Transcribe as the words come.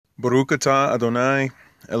Baruch atah Adonai,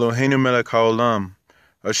 Eloheinu melech haolam,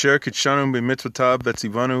 asher kitshanu b'mitzvotav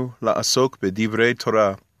v'tzivanu la'asok b'divrei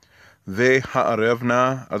Torah.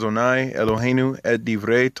 Ve'ha'arevna Adonai Eloheinu et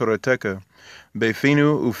divrei Torateka,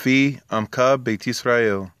 befinu ufi amka beit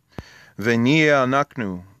Yisrael. Ve'niyeh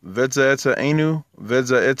anaknu, ve'za'etza'enu,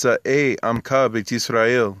 ve'za'etza'e amka beit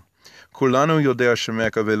Yisrael. Kulanu yodea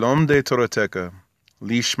shemeka ve'lomdei Torateka.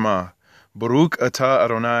 Lishma, Baruch atah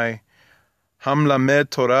Adonai,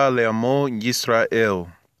 Hamlamed Torah le'amo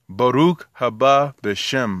Yisrael. Baruch haba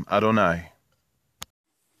b'shem Adonai.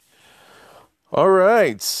 All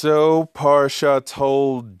right, so Parsha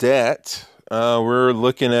Toldet. We're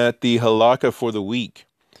looking at the halakha for the week.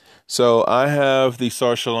 So I have the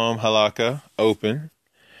Sar Shalom halakha open,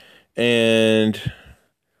 and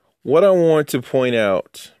what I want to point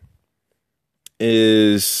out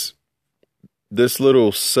is this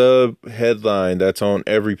little sub headline that's on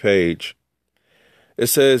every page. It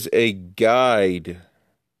says a guide.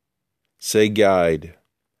 Say guide.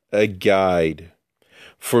 A guide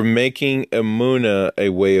for making Emunah a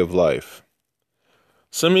way of life.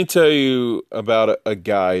 So let me tell you about a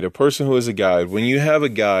guide, a person who is a guide. When you have a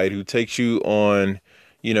guide who takes you on,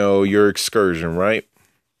 your excursion, right?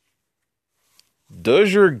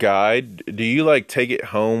 Does your guide, do you take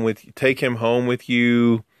him home with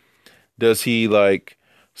you? Does he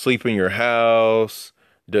sleep in your house?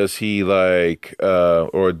 Does he he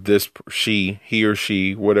or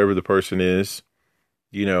she, whatever the person is,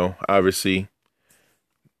 obviously,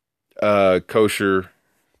 kosher,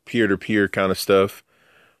 peer-to-peer kind of stuff.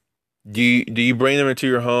 Do you bring them into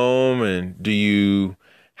your home, and do you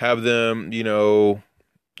have them,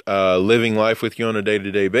 living life with you on a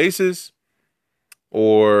day-to-day basis?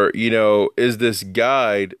 Or, is this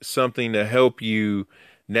guide something to help you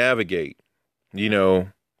navigate,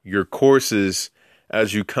 your courses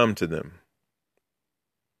as you come to them?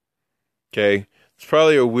 Okay. It's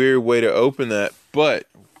probably a weird way to open that, but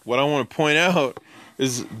what I want to point out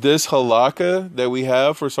is this halakha that we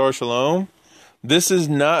have for Sar Shalom. This is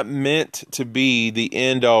not meant to be the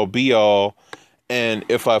end all be all. And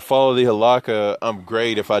if I follow the halakha, I'm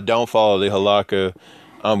great. If I don't follow the halakha,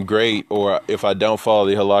 I'm great. Or if I don't follow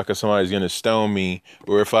the halakha, somebody's going to stone me.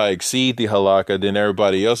 Or if I exceed the halakha, then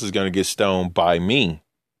everybody else is going to get stoned by me.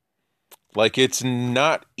 It's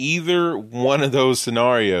not either one of those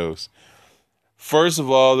scenarios. First of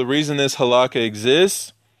all, the reason this halakha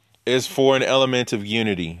exists is for an element of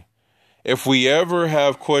unity. If we ever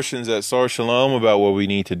have questions at Sar Shalom about what we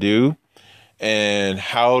need to do and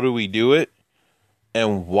how do we do it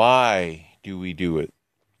and why do we do it,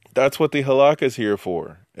 that's what the halakha is here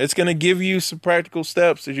for. It's going to give you some practical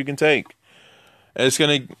steps that you can take. And it's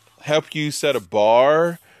going to help you set a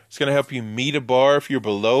bar. It's going to help you meet a bar if you're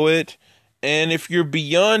below it. And if you're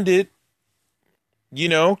beyond it,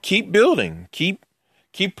 keep building, keep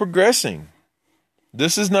progressing.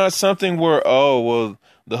 This is not something where,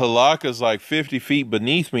 the halakha is 50 feet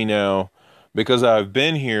beneath me now because I've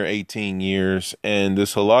been here 18 years and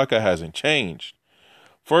this halakha hasn't changed.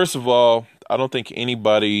 First of all, I don't think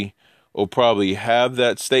anybody will probably have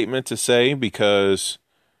that statement to say because,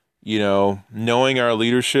 knowing our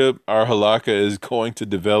leadership, our halakha is going to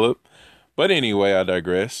develop. But anyway, I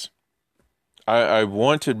digress. I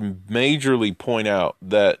want to majorly point out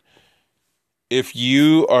that if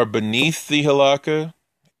you are beneath the halakha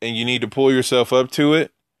and you need to pull yourself up to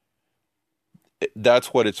it,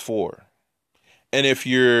 that's what it's for. And if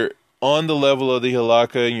you're on the level of the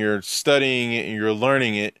halakha and you're studying it and you're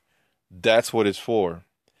learning it, that's what it's for.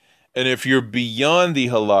 And if you're beyond the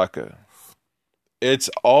halakha, it's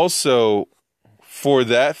also for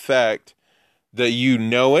that fact that you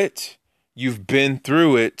know it, you've been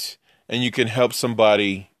through it, and you can help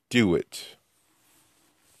somebody do it.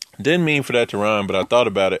 Didn't mean for that to rhyme, but I thought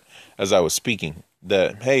about it as I was speaking.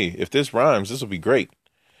 That, hey, if this rhymes, this will be great.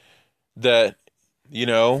 That,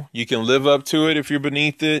 you can live up to it if you're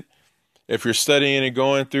beneath it. If you're studying and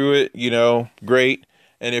going through it, great.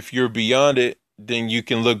 And if you're beyond it, then you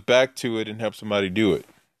can look back to it and help somebody do it.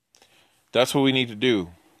 That's what we need to do.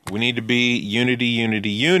 We need to be unity, unity,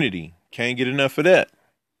 unity. Can't get enough of that.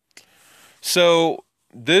 So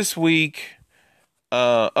this week,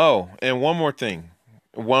 and one more thing.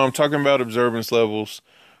 While I'm talking about observance levels,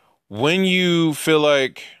 when you feel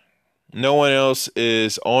like no one else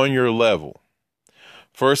is on your level,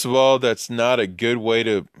 first of all, that's not a good way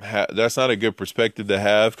to that's not a good perspective to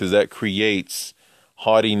have because that creates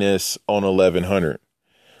haughtiness on 1100.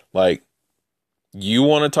 You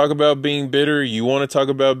want to talk about being bitter, you want to talk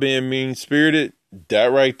about being mean-spirited,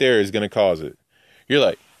 that right there is going to cause it. You're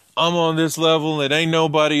like, I'm on this level and ain't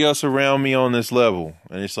nobody else around me on this level.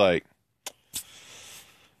 And it's like,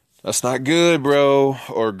 That's not good, bro,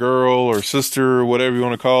 or girl, or sister, or whatever you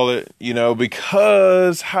want to call it,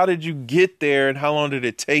 because how did you get there and how long did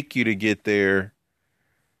it take you to get there?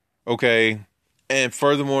 Okay. And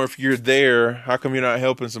furthermore, if you're there, how come you're not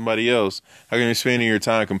helping somebody else? How come you're spending your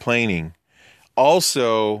time complaining?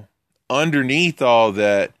 Also, underneath all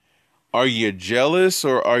that, are you jealous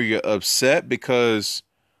or are you upset because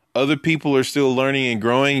other people are still learning and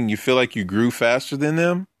growing and you feel like you grew faster than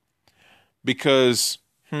them? Because,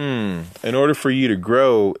 in order for you to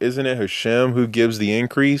grow, isn't it Hashem who gives the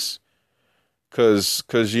increase? Because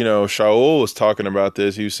Shaul was talking about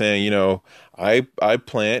this. He was saying, I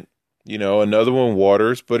plant, another one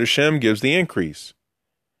waters, but Hashem gives the increase.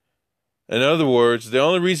 In other words, the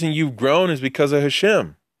only reason you've grown is because of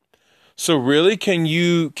Hashem. So really, can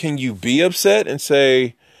you be upset and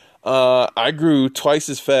say, I grew twice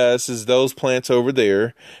as fast as those plants over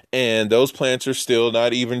there, and those plants are still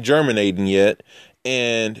not even germinating yet,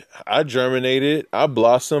 and I germinated, I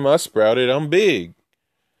blossomed, I sprouted, I'm big.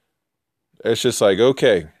 It's just like,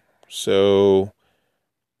 okay, so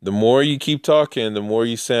the more you keep talking, the more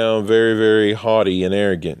you sound very, very haughty and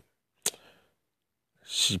arrogant.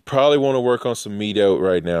 You probably want to work on some Midot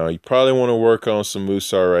right now. You probably want to work on some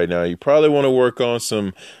Musar right now. You probably want to work on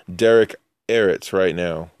some Derek Eretz right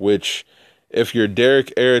now, which if your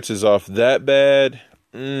Derek Eretz is off that bad,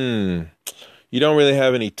 you don't really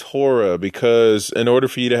have any Torah, because in order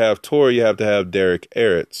for you to have Torah, you have to have Derek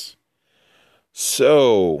Eretz.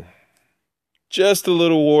 So, just a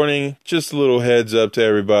little warning, just a little heads up to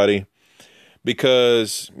everybody.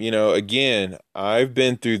 Because, again, I've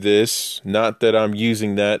been through this, not that I'm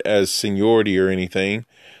using that as seniority or anything,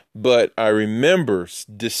 but I remember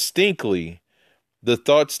distinctly the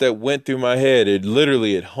thoughts that went through my head.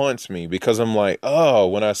 It haunts me, because I'm like, oh,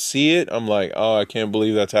 when I see it, I'm like, oh, I can't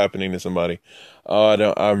believe that's happening to somebody. Oh,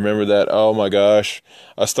 I remember that. Oh my gosh.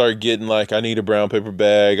 I start getting like, I need a brown paper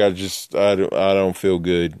bag. I don't feel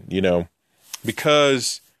good,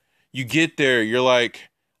 because you get there, you're like,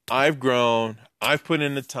 I've grown, I've put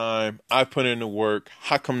in the time, I've put in the work.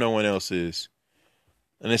 How come no one else is?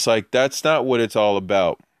 And it's like, that's not what it's all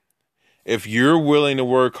about. If you're willing to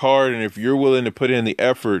work hard and if you're willing to put in the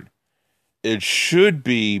effort, it should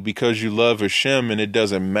be because you love Hashem and it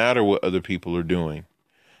doesn't matter what other people are doing.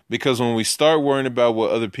 Because when we start worrying about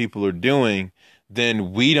what other people are doing,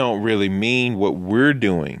 then we don't really mean what we're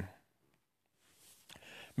doing.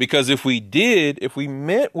 Because if we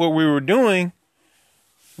meant what we were doing,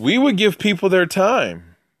 we would give people their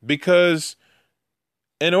time, because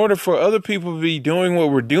in order for other people to be doing what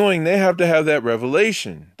we're doing, they have to have that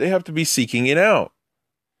revelation. They have to be seeking it out.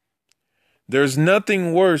 There's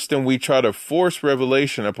nothing worse than we try to force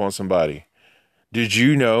revelation upon somebody. Did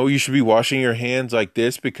you know you should be washing your hands like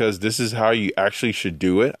this because this is how you actually should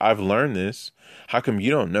do it? I've learned this. How come you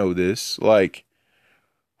don't know this? Like,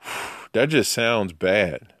 that just sounds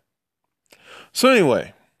bad. So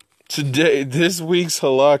anyway, this week's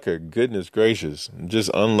halakha, goodness gracious, just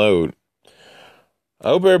unload. I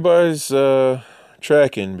hope everybody's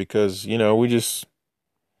tracking, because, I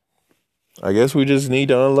guess we just need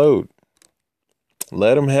to unload.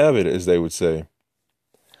 Let them have it, as they would say.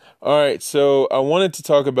 All right, so I wanted to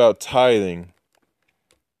talk about tithing,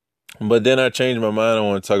 but then I changed my mind. I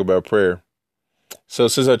want to talk about prayer. So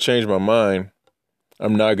since I changed my mind,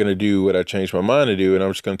 I'm not going to do what I changed my mind to do, and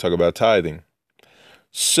I'm just going to talk about tithing.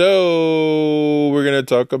 So we're going to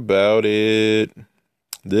talk about it.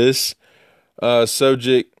 This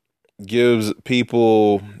subject gives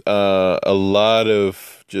people a lot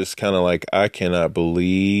of just kind of like, I cannot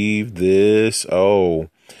believe this. Oh,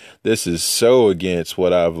 this is so against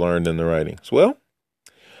what I've learned in the writings. Well,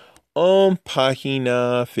 on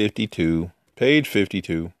Página 52, page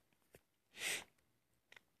 52,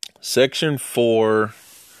 section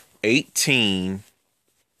 4:18.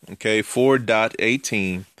 Okay,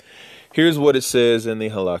 4.18. Here's what it says in the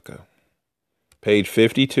halakha. Page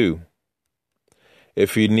 52.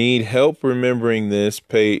 If you need help remembering this,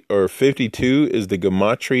 52 is the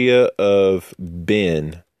gematria of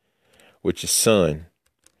Ben, which is sun.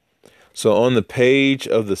 So on the page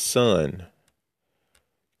of the sun,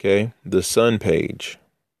 okay, the sun page,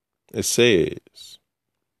 it says,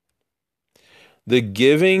 the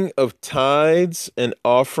giving of tithes and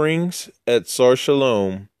offerings at Sar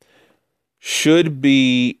Shalom should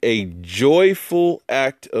be a joyful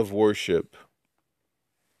act of worship.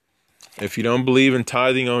 If you don't believe in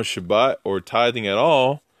tithing on Shabbat or tithing at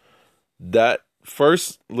all, that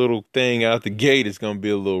first little thing out the gate is going to be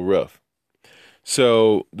a little rough.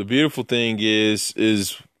 So the beautiful thing is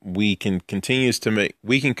we can continuously make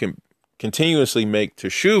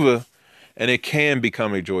teshuvah, and it can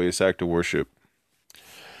become a joyous act of worship.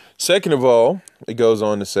 Second of all, it goes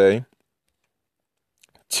on to say,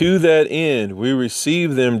 to that end, we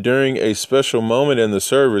receive them during a special moment in the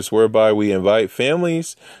service whereby we invite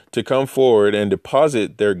families to come forward and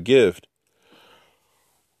deposit their gift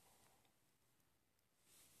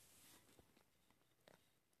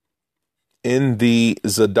in the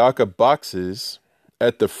tzedakah boxes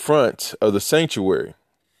at the front of the sanctuary.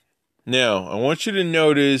 Now, I want you to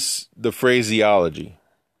notice the phraseology.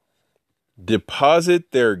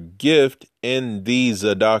 Deposit their gift in the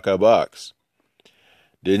tzedakah box.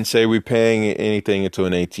 Didn't say we're paying anything into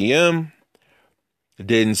an ATM.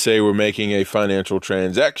 Didn't say we're making a financial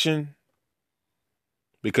transaction.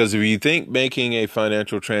 Because if you think making a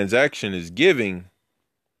financial transaction is giving,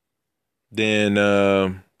 then,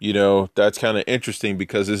 that's kind of interesting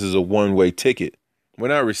because this is a one-way ticket. We're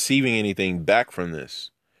not receiving anything back from this.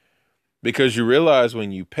 Because you realize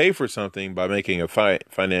when you pay for something by making a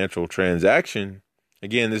financial transaction,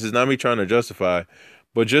 again, this is not me trying to justify,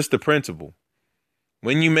 but just the principle.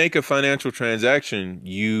 When you make a financial transaction,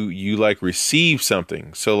 you like receive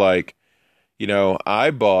something. So like,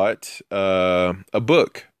 I bought a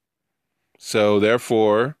book. So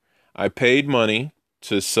therefore, I paid money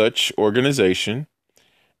to such organization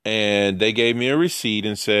and they gave me a receipt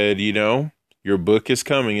and said, your book is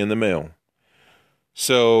coming in the mail.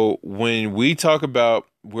 So when we talk about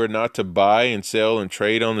we're not to buy and sell and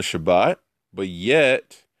trade on the Shabbat, but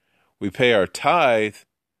yet we pay our tithe.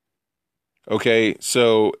 Okay,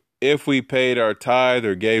 so if we paid our tithe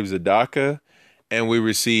or gave tzedakah and we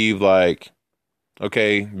received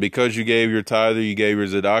because you gave your tithe or you gave your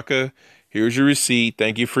tzedakah, here's your receipt.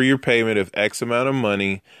 Thank you for your payment of X amount of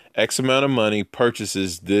money. X amount of money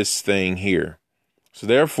purchases this thing here. So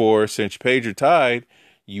therefore, since you paid your tithe,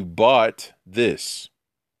 you bought this.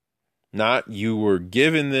 Not you were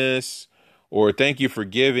given this, or thank you for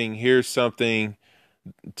giving. Here's something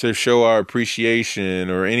to show our appreciation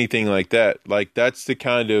or anything like that. Like that's the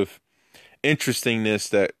kind of interestingness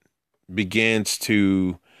that begins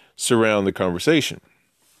to surround the conversation.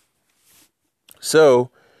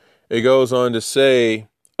 So it goes on to say,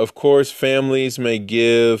 of course, families may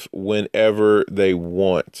give whenever they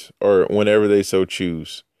want or whenever they so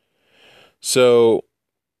choose. So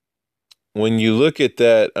when you look at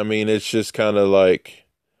that, I mean, it's just kind of like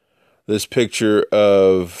this picture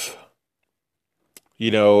of,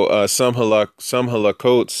 some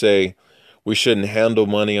halakot say we shouldn't handle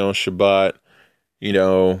money on Shabbat. We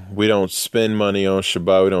don't spend money on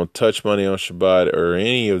Shabbat. We don't touch money on Shabbat or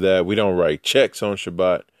any of that. We don't write checks on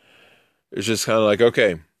Shabbat. It's just kind of like,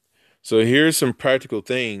 okay, so here's some practical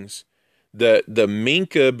things that the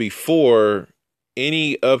minka before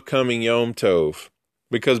any upcoming Yom Tov.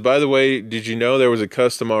 Because, by the way, did you know there was a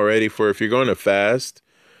custom already for if you're going to fast,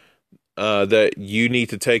 that you need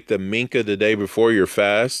to take the minka the day before your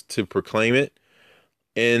fast to proclaim it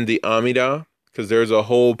in the Amidah? Because there's a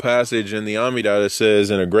whole passage in the Amidah that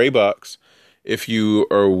says in a gray box, if you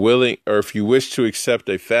are willing or if you wish to accept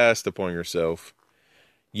a fast upon yourself,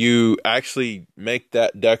 you actually make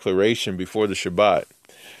that declaration before the Shabbat.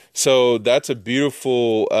 So that's a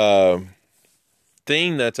beautiful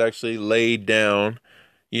thing that's actually laid down,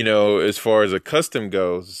 as far as a custom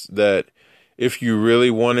goes, that if you really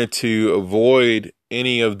wanted to avoid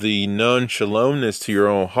any of the non-shalomness to your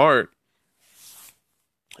own heart,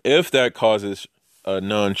 if that causes a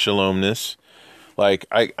non-shalomness, like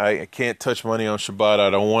I can't touch money on Shabbat, I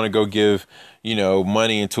don't want to go give,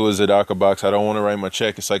 money into a tzedakah box, I don't want to write my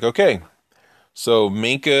check. It's like, okay, so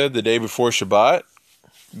minka the day before Shabbat,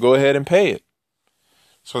 go ahead and pay it.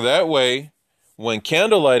 So that way, when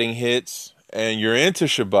candle lighting hits and you're into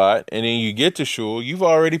Shabbat and then you get to shul, you've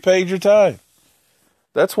already paid your tithe.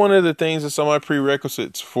 That's one of the things that's on my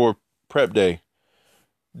prerequisites for prep day.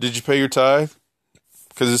 Did you pay your tithe?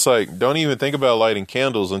 Because it's like, don't even think about lighting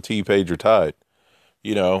candles until you paid your tithe,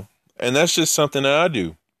 and that's just something that I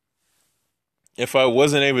do. If I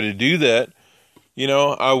wasn't able to do that,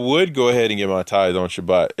 I would go ahead and get my tithe on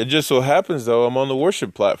Shabbat. It just so happens, though, I'm on the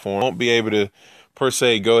worship platform. I won't be able to, per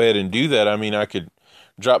se, go ahead and do that. I mean, I could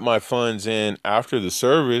drop my funds in after the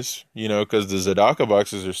service, because the tzedakah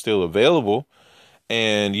boxes are still available.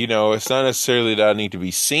 And, it's not necessarily that I need to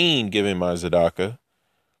be seen giving my tzedakah.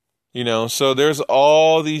 So there's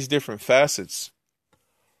all these different facets.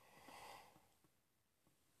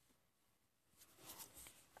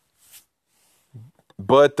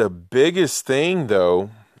 But the biggest thing, though,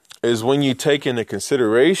 is when you take into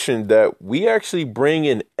consideration that we actually bring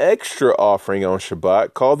an extra offering on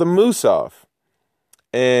Shabbat called the Musaf.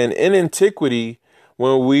 And in antiquity,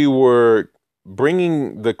 when we were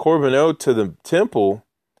bringing the korbanot to the temple,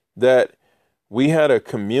 that we had a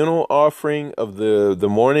communal offering of the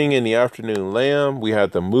morning and the afternoon lamb. We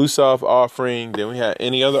had the Musaf offering. Then we had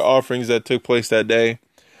any other offerings that took place that day.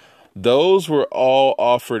 Those were all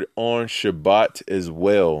offered on Shabbat as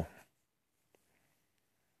well.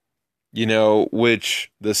 You know, which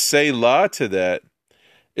the Selah to that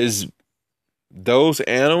is those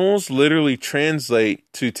animals literally translate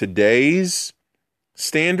to today's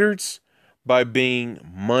standards by being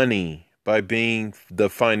money, by being the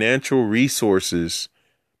financial resources,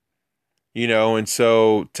 you know, and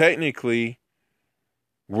so technically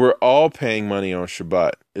we're all paying money on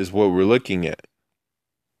Shabbat is what we're looking at.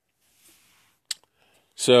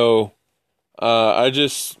 So I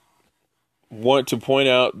just want to point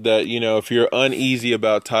out that, you know, if you're uneasy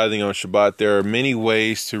about tithing on Shabbat, there are many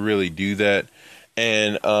ways to really do that.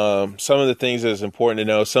 And some of the things that's important to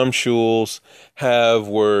know, some shuls have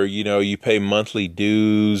where, you know, you pay monthly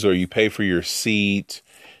dues or you pay for your seat,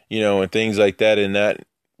 you know, and things like that. And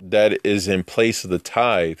that is in place of the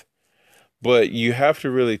tithe. But you have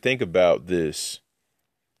to really think about this.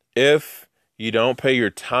 If you don't pay your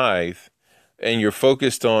tithe and you're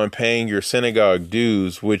focused on paying your synagogue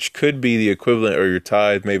dues, which could be the equivalent of your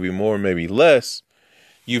tithe, maybe more, maybe less,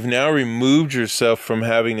 you've now removed yourself from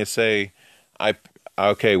having to say,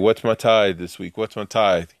 okay, what's my tithe this week? What's my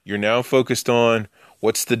tithe? You're now focused on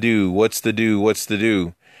what's the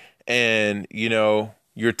due. And, you know,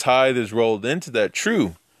 your tithe is rolled into that,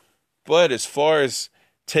 true. But as far as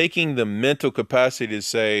taking the mental capacity to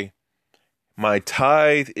say, my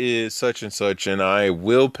tithe is such and such, and I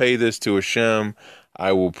will pay this to Hashem.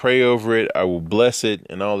 I will pray over it. I will bless it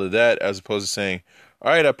and all of that, as opposed to saying,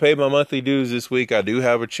 all right, I paid my monthly dues this week. I do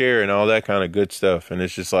have a chair and all that kind of good stuff. And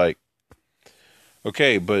it's just like,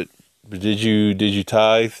 okay, but did you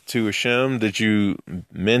tithe to Hashem? Did you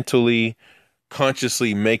mentally,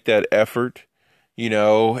 consciously make that effort? You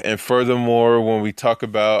know, and furthermore, when we talk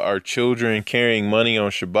about our children carrying money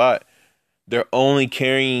on Shabbat, they're only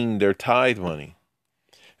carrying their tithe money.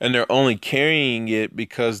 And they're only carrying it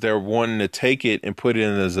because they're wanting to take it and put it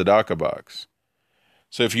in the tzedakah box.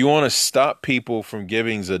 So if you want to stop people from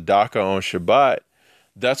giving tzedakah on Shabbat,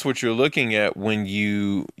 that's what you're looking at when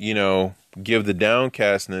you know, give the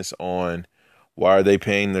downcastness on why are they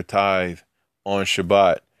paying their tithe on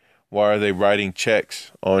Shabbat? Why are they writing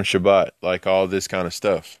checks on Shabbat? Like all this kind of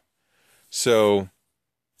stuff. So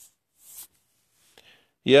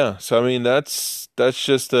yeah, so I mean that's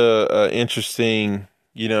just a interesting,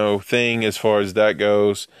 you know, thing as far as that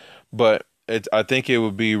goes. But I think it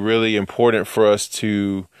would be really important for us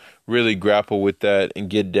to really grapple with that and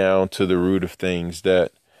get down to the root of things.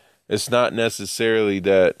 That it's not necessarily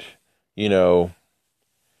that, you know,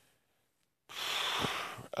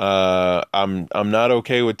 I'm not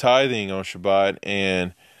okay with tithing on Shabbat,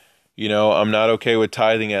 and you know, I'm not okay with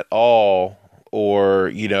tithing at all. Or,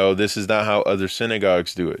 you know, this is not how other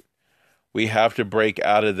synagogues do it. We have to break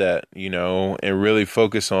out of that, you know, and really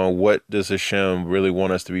focus on what does Hashem really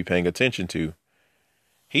want us to be paying attention to.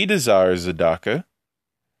 He desires tzedakah,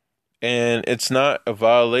 and it's not a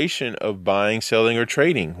violation of buying, selling, or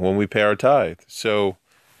trading when we pay our tithe. So,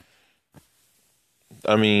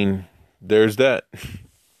 I mean, there's that.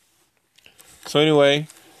 So anyway,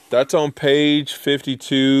 that's on page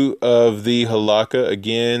 52 of the Halakha.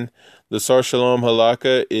 Again, the Sar Shalom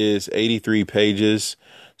Halakha is 83 pages,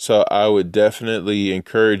 so I would definitely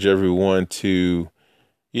encourage everyone to,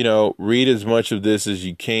 you know, read as much of this as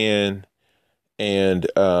you can, and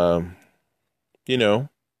you know,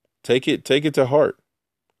 take it to heart.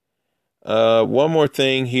 One more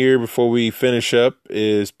thing here before we finish up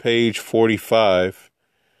is page 45.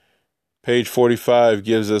 Page 45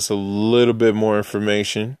 gives us a little bit more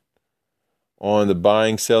information on the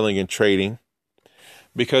buying, selling, and trading.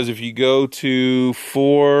 Because if you go to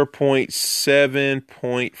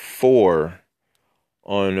 4.7.4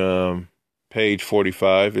 on page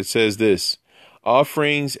 45, it says this: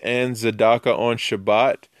 offerings and tzedakah on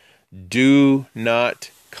Shabbat do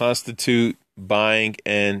not constitute buying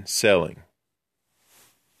and selling.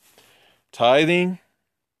 Tithing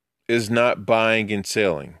is not buying and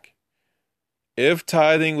selling. If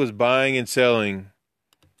tithing was buying and selling,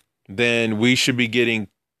 then we should be getting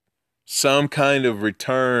some kind of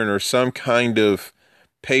return or some kind of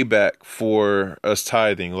payback for us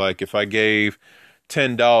tithing. Like if I gave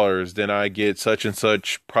 $10, then I get such and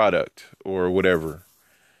such product or whatever.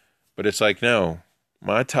 But it's like, no,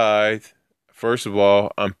 my tithe, first of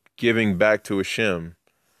all, I'm giving back to Hashem,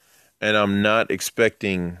 and I'm not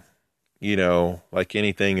expecting, you know, like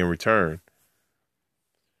anything in return.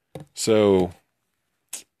 So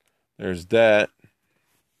there's that.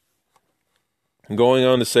 Going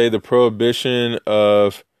on to say the prohibition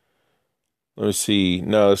of, Let me see.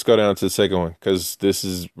 No, let's go down to the second one because this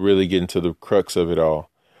is really getting to the crux of it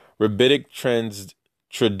all. Rabbinic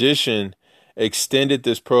tradition extended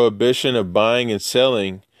this prohibition of buying and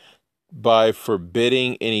selling by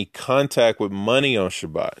forbidding any contact with money on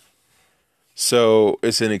Shabbat. So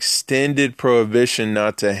it's an extended prohibition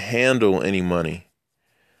not to handle any money.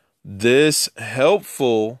 This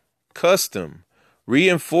helpful custom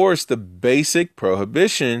reinforced the basic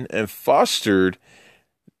prohibition and fostered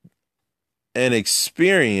an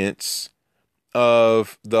experience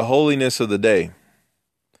of the holiness of the day.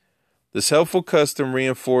 This helpful custom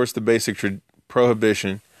reinforced the basic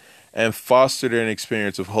prohibition and fostered an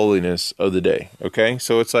experience of holiness of the day. Okay,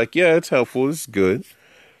 so it's like, yeah, it's helpful, it's good.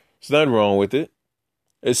 There's nothing wrong with it.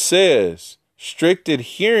 It says strict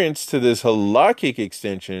adherence to this halakhic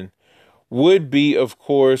extension would be, of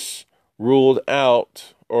course, ruled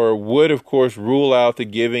out, or would, of course, rule out the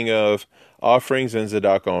giving of offerings and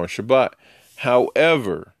tzedakah on Shabbat.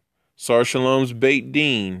 However, Sar Shalom's Beit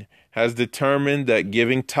Din has determined that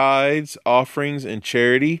giving tithes, offerings, and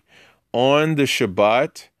charity on the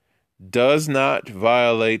Shabbat does not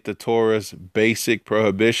violate the Torah's basic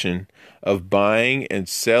prohibition of buying and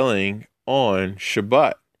selling on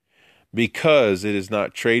Shabbat because it is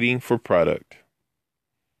not trading for product.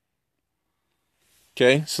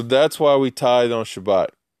 Okay, so that's why we tithe on Shabbat.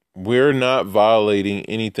 We're not violating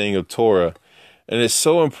anything of Torah. And it's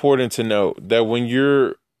so important to note that when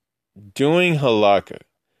you're doing halakha,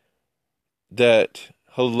 that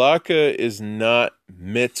halakha is not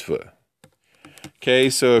mitzvah. Okay,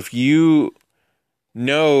 so if you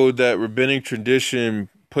know that rabbinic tradition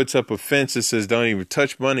puts up a fence that says don't even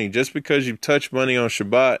touch money, just because you touch money on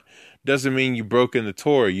Shabbat doesn't mean you've broken the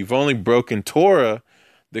Torah. You've only broken Torah,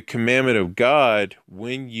 the commandment of God,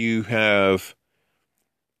 when you have,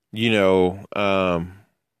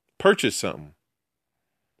 purchased something.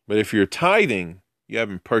 But if you're tithing, you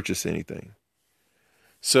haven't purchased anything.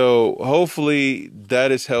 So hopefully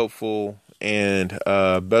that is helpful, and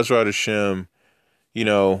Bezrat Hashem,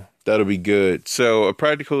 that'll be good. So a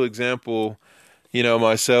practical example,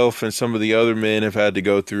 myself and some of the other men have had to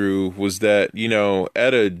go through was that,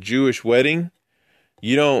 at a Jewish wedding,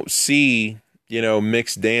 you don't see,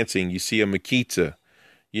 mixed dancing. You see a makitza.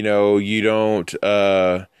 You don't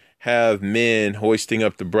have men hoisting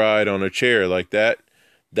up the bride on a chair like that.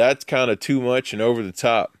 That's kind of too much and over the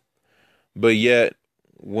top. But yet,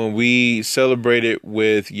 when we celebrated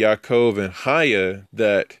with Yaakov and Chaya,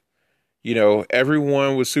 that,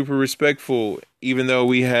 everyone was super respectful, even though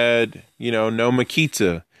we had, no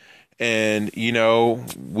makitza. And,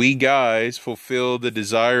 we guys fulfilled the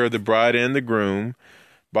desire of the bride and the groom.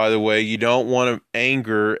 By the way, you don't want to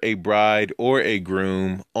anger a bride or a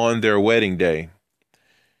groom on their wedding day.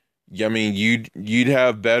 I mean, you'd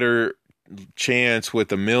have better chance with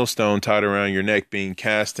a millstone tied around your neck being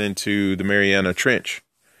cast into the Mariana Trench,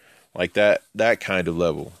 like that kind of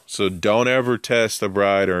level. So don't ever test a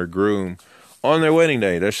bride or a groom on their wedding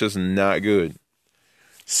day. That's just not good.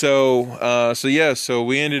 So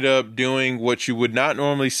we ended up doing what you would not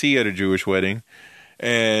normally see at a Jewish wedding.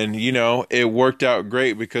 And, it worked out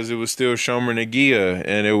great because it was still Shomer Negia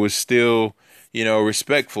and it was still,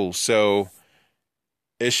 respectful. So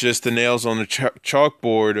it's just the nails on the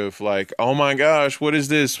chalkboard of like, oh my gosh, what is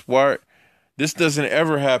this? Why? This doesn't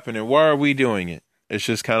ever happen. And why are we doing it? It's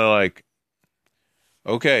just kind of like,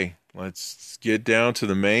 okay, let's get down to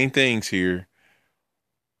the main things here.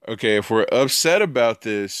 Okay, if we're upset about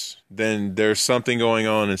this, then there's something going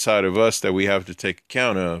on inside of us that we have to take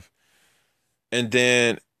account of. And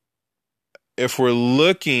then if we're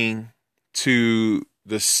looking to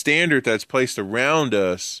the standard that's placed around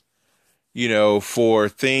us, for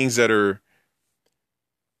things that are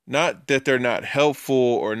not that they're not helpful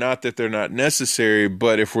or not that they're not necessary,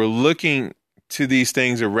 but if we're looking to these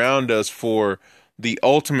things around us for the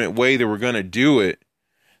ultimate way that we're going to do it,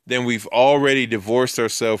 then we've already divorced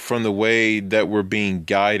ourselves from the way that we're being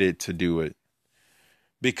guided to do it.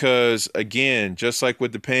 Because, again, just like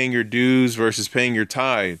with the paying your dues versus paying your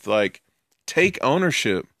tithe, like, take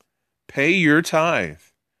ownership. Pay your tithe.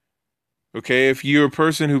 Okay, if you're a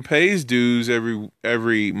person who pays dues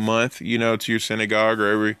every month, to your synagogue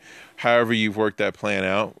or however you've worked that plan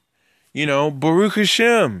out, Baruch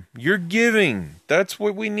Hashem, you're giving. That's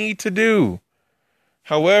what we need to do.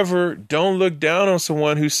 However, don't look down on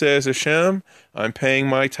someone who says, Hashem, I'm paying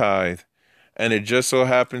my tithe. And it just so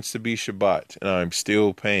happens to be Shabbat, and I'm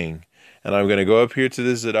still paying. And I'm going to go up here to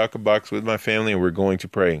this tzedakah box with my family, and we're going to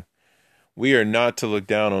pray. We are not to look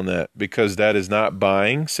down on that, because that is not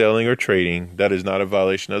buying, selling, or trading. That is not a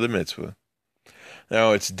violation of the mitzvah.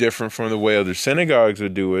 Now, it's different from the way other synagogues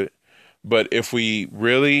would do it, But if we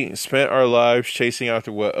really spent our lives chasing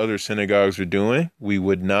after what other synagogues are doing, we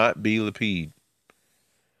would not be Lapid.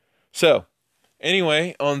 So,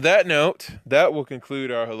 anyway, on that note, that will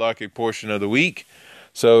conclude our halakhic portion of the week.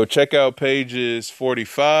 So check out pages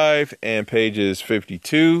 45 and pages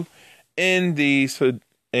 52 in the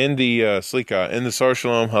Slika, in the Sar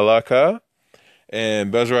Shalom Halakha.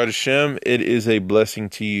 And Bezrat Hashem, it is a blessing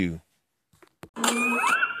to you.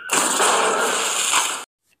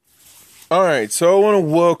 All right, so I want to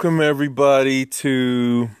welcome everybody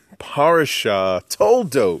to Parashah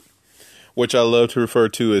Toldot, which I love to refer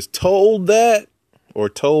to as Told That or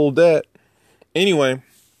Told That. Anyway,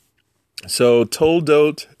 so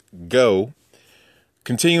Toldot go,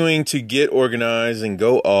 continuing to get organized and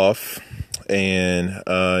go off. And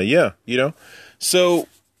so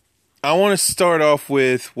I want to start off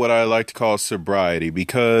with what I like to call sobriety,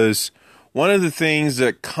 because one of the things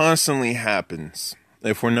that constantly happens,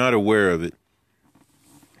 if we're not aware of it,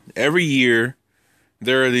 every year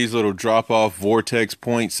there are these little drop-off vortex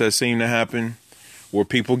points that seem to happen where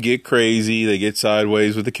people get crazy, they get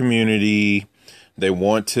sideways with the community, they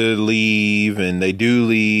want to leave, and they do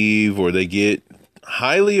leave, or they get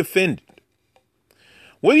highly offended.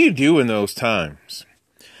 What do you do in those times?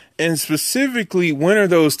 And specifically, when are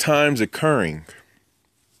those times occurring?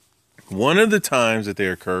 One of the times that they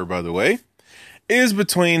occur, by the way, is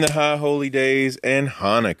between the High Holy Days and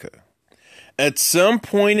Hanukkah. At some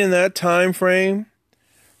point in that time frame,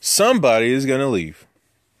 somebody is going to leave.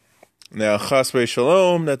 Now, chas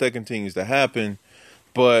v'shalom, that continues to happen,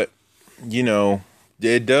 but,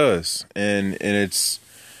 it does. And it's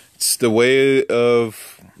the way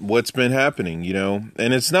of what's been happening,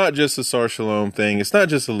 And it's not just a Sar Shalom thing. It's not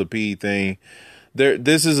just a Lapid thing.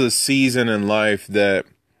 This is a season in life that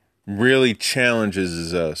really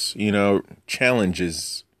challenges us,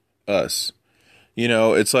 challenges us.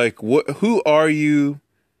 It's like, who are you?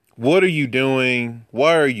 What are you doing?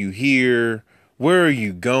 Why are you here? Where are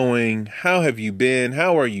you going? How have you been?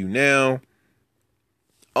 How are you now?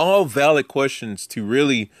 All valid questions to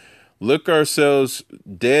really look ourselves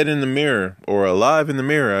dead in the mirror, or alive in the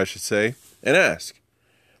mirror, I should say, and ask.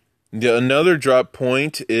 Another drop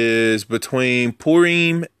point is between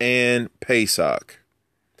Purim and Pesach,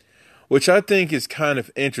 which I think is kind of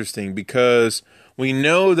interesting because we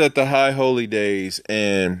know that the High Holy Days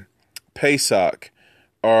and Pesach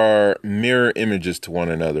are mirror images to one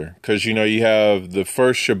another. Because, you have the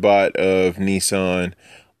first Shabbat of Nisan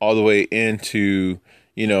all the way into,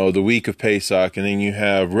 the week of Pesach. And then you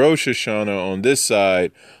have Rosh Hashanah on this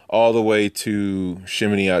side all the way to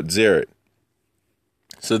Shemini Atzeret.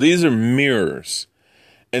 So these are mirrors.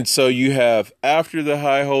 And so you have after the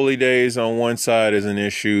High Holy Days on one side is an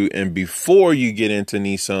issue, and before you get into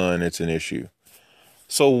Nisan, it's an issue.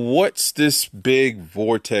 So what's this big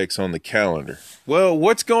vortex on the calendar? Well,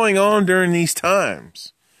 what's going on during these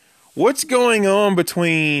times? What's going on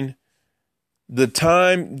between the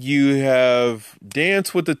time you have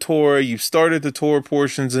danced with the Torah, you've started the Torah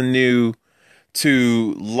portions anew,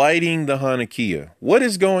 to lighting the Hanukkah? What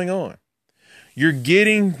is going on? You're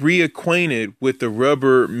getting reacquainted with the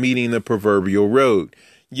rubber meeting the proverbial road.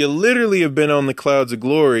 You literally have been on the clouds of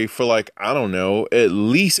glory for at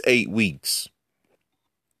least 8 weeks.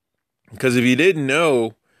 Because if you didn't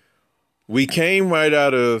know, we came right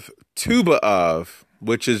out of Tu B'Av,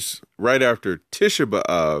 which is right after Tisha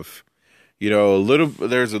B'Av.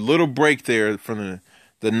 There's a little break there from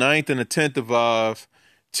the 9th and the 10th of Av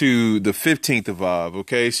to the 15th of Av.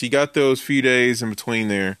 Okay, so you got those few days in between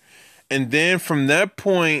there. And then from that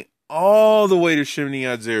point all the way to Shemini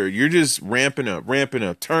Atzeret, you're just ramping up,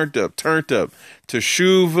 turned up.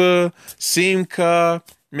 Teshuvah, Simcha,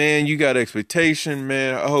 man, you got expectation,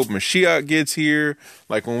 man. I hope Mashiach gets here.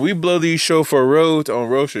 Like when we blow these shofarot on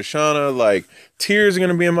Rosh Hashanah, tears are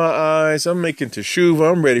going to be in my eyes. I'm making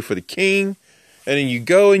Teshuvah. I'm ready for the King. And then you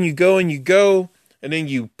go and you go and you go. And then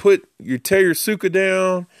you tear your sukkah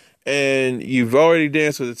down. And you've already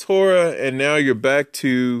danced with the Torah. And now you're back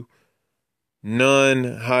to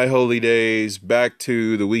none High Holy Days, back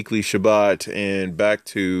to the weekly Shabbat, and back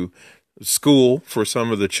to school for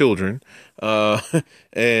some of the children.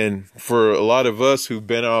 And for a lot of us who've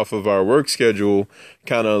been off of our work schedule,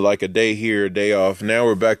 kind of like a day here, a day off, now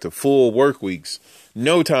we're back to full work weeks,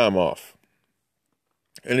 no time off.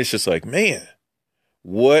 And it's just like, man,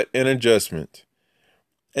 what an adjustment.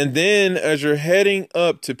 And then as you're heading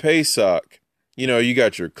up to Pesach, you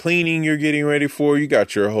got your cleaning you're getting ready for. You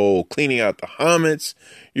got your whole cleaning out the hametz.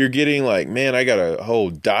 You're getting man, I got a whole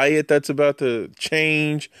diet that's about to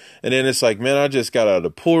change. And then it's like, man, I just got out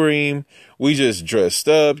of Purim. We just dressed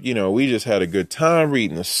up. We just had a good time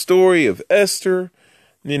reading the story of Esther.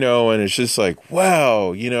 and it's just like,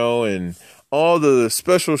 wow, and all the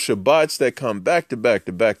special Shabbats that come back to back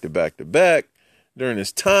to back to back to back during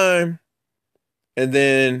this time. And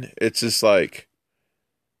then it's just like,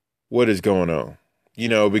 what is going on?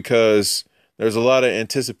 Because there's a lot of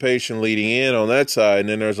anticipation leading in on that side, and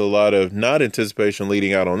then there's a lot of not anticipation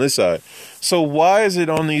leading out on this side. So why is it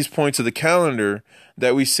on these points of the calendar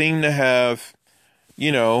that we seem to have,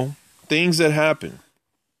 things that happen?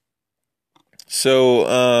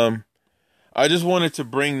 So I just wanted to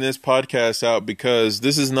bring this podcast out because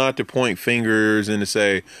this is not to point fingers and to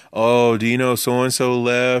say, oh, do you know so-and-so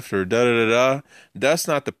left or da-da-da-da. That's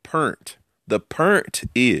not the point. The point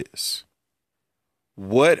is,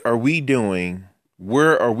 what are we doing?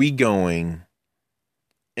 Where are we going?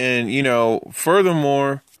 And,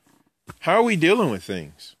 furthermore, how are we dealing with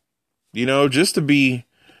things? Just to be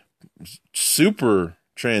super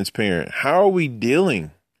transparent, how are we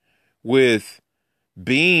dealing with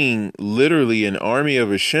being literally an army of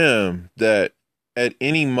Hashem that at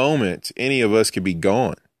any moment, any of us could be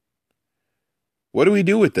gone? What do we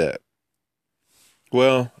do with that?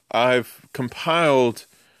 Well, I've compiled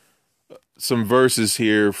some verses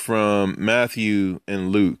here from Matthew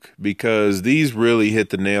and Luke because these really hit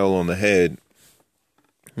the nail on the head.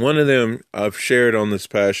 One of them I've shared on this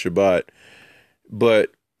past Shabbat,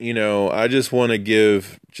 but, I just want to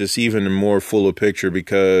give just even a more fuller picture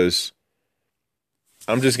because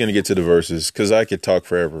I'm just going to get to the verses because I could talk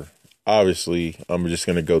forever. Obviously, I'm just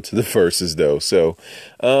going to go to the verses though. So,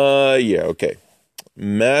 okay.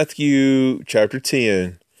 Matthew chapter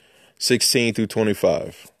 10, 16 through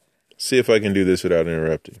 25. See if I can do this without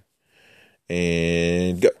interrupting.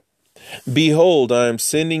 And go. Behold, I am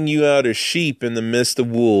sending you out as sheep in the midst of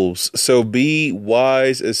wolves. So be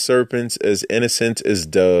wise as serpents, as innocent as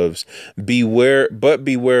doves. Beware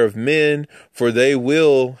of men, for they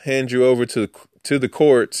will hand you over to the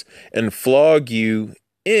courts and flog you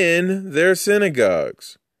in their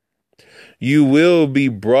synagogues. You will be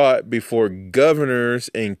brought before governors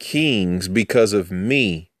and kings because of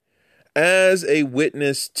me, as a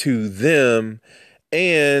witness to them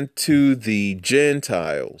and to the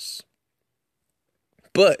Gentiles.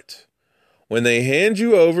 But when they hand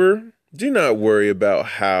you over, do not worry about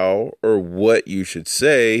how or what you should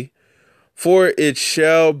say, for it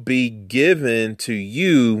shall be given to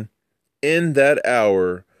you in that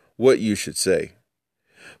hour what you should say.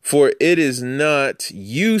 For it is not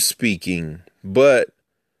you speaking, but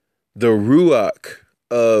the Ruach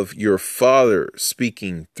of your Father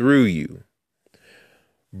speaking through you.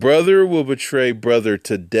 Brother will betray brother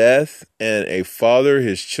to death, and a father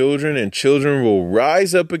his children, and children will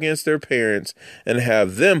rise up against their parents and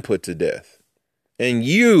have them put to death. And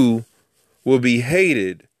you will be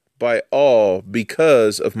hated by all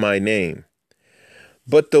because of my name.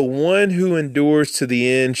 But the one who endures to the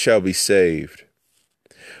end shall be saved.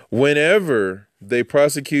 Whenever they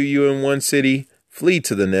prosecute you in one city, flee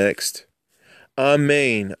to the next.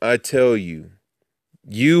 Amen, I tell you,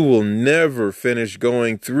 you will never finish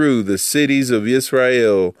going through the cities of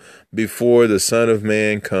Israel before the Son of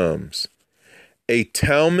Man comes. A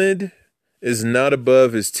Talmud is not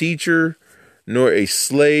above his teacher, nor a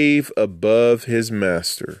slave above his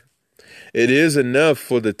master. It is enough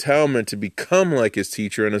for the Talmud to become like his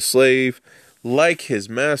teacher and a slave like his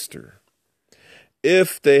master.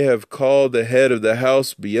 If they have called the head of the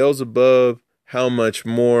house Beelzebub, how much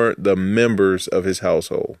more the members of his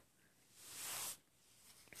household?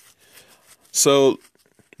 So,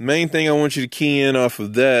 main thing I want you to key in off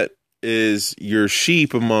of that is your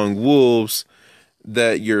sheep among wolves,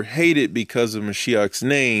 that you're hated because of Mashiach's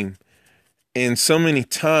name. And so many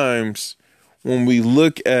times when we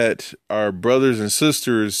look at our brothers and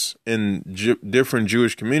sisters in different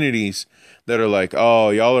Jewish communities that are like, oh,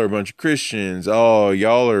 y'all are a bunch of Christians. Oh,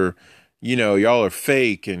 y'all are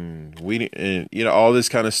fake and all this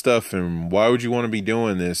kind of stuff. And why would you want to be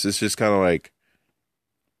doing this? It's just kind of like,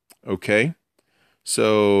 okay.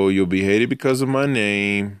 So you'll be hated because of my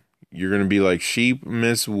name. You're going to be like sheep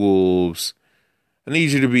amidst wolves. I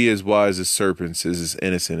need you to be as wise as serpents, as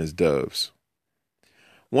innocent as doves.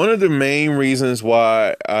 One of the main reasons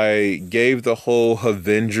why I gave the whole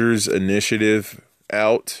Avengers initiative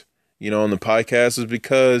out, on the podcast is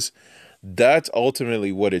because that's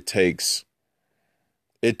ultimately what it takes.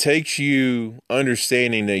 It takes you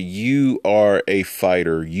understanding that you are a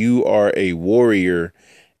fighter. You are a warrior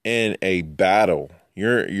in a battle.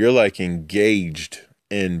 You're like engaged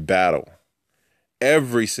in battle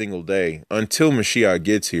every single day until Mashiach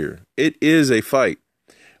gets here. It is a fight.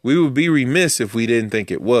 We would be remiss if we didn't think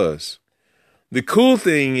it was. The cool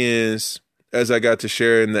thing is, as I got to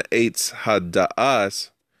share in the Eitz Hada'as,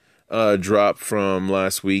 drop from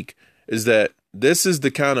last week, is that this is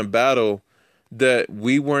the kind of battle that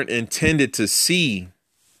we weren't intended to see,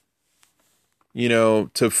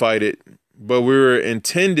 to fight it, but we were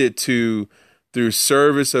intended to, through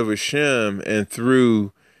service of Hashem and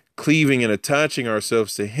through cleaving and attaching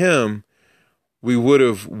ourselves to Him, we would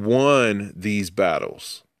have won these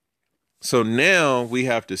battles. So now we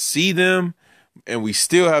have to see them, and we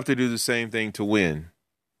still have to do the same thing to win.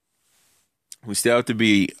 We still have to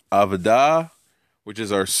be Avodah, which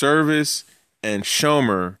is our service, and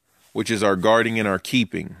Shomer, which is our guarding and our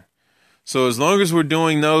keeping. So as long as we're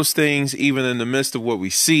doing those things, even in the midst of what we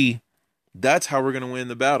see, that's how we're going to win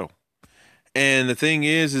the battle. And the thing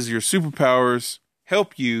is your superpowers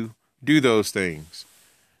help you do those things,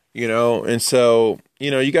 and so,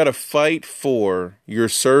 you got to fight for your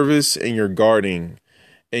service and your guarding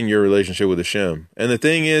in your relationship with Hashem. And the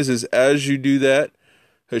thing is as you do that,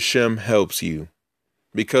 Hashem helps you,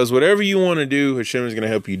 because whatever you want to do, Hashem is going to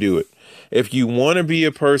help you do it. If you want to be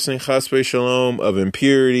a person, chas v'shalom, of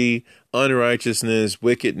impurity, unrighteousness,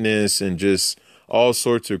 wickedness, and just all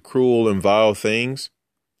sorts of cruel and vile things,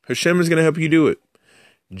 Hashem is going to help you do it.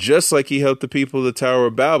 Just like He helped the people of the Tower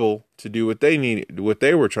of Babel to do what they needed, what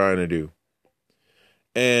they were trying to do.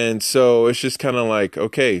 And so it's just kind of like,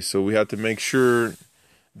 okay, so we have to make sure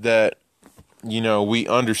that, we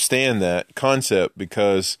understand that concept,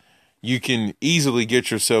 because you can easily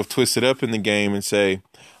get yourself twisted up in the game and say,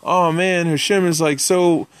 oh man, Hashem is like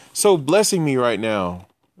so blessing me right now.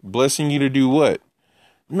 Blessing you to do what?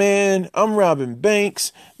 Man, I'm robbing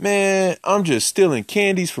banks. Man, I'm just stealing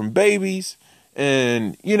candies from babies.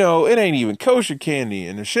 And, it ain't even kosher candy.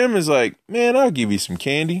 And Hashem is like, man, I'll give you some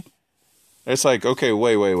candy. It's like, okay,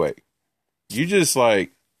 wait. You just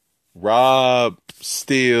like rob,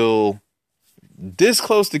 steal, this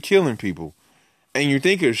close to killing people, and you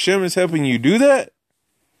think Hashem is helping you do that?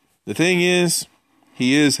 The thing is,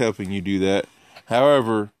 He is helping you do that.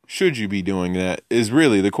 However, should you be doing that is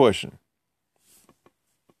really the question.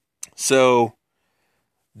 So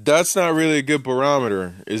that's not really a good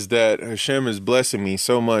barometer, is that Hashem is blessing me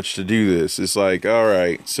so much to do this. It's like, all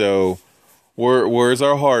right, so where's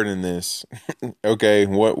our heart in this? Okay,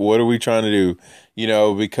 what are we trying to do?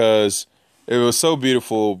 Because it was so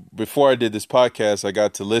beautiful. Before I did this podcast, I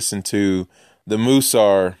got to listen to the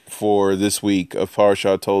Musar for this week of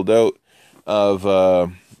Parashat Toldot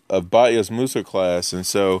of Batya's Musar class. And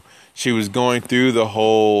so she was going through the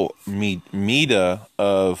whole Midah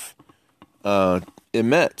of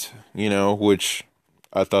Emet, which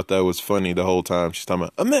I thought that was funny the whole time. She's talking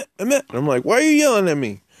about Emet. And I'm like, why are you yelling at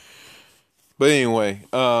me? But anyway,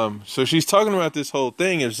 so she's talking about this whole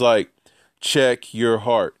thing. It's like, check your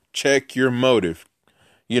heart, check your motive.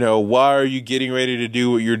 Why are you getting ready to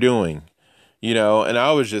do what you're doing? And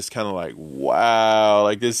I was just kind of like, wow,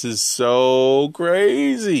 like this is so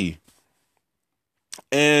crazy.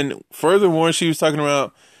 And furthermore, she was talking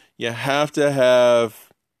about you have to have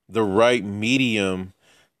the right medium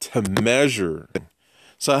to measure.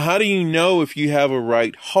 So how do you know if you have a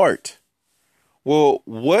right heart? Well,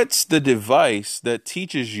 what's the device that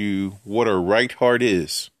teaches you what a right heart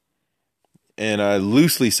is? And I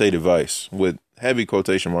loosely say device with heavy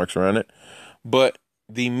quotation marks around it. But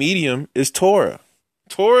the medium is Torah.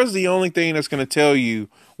 Torah is the only thing that's going to tell you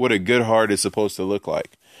what a good heart is supposed to look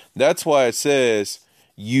like. That's why it says,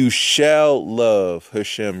 you shall love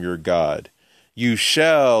Hashem your God. You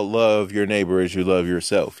shall love your neighbor as you love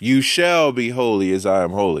yourself. You shall be holy as I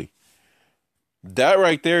am holy. That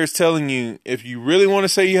right there is telling you, if you really want to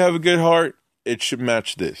say you have a good heart, it should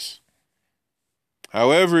match this.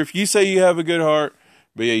 However, if you say you have a good heart,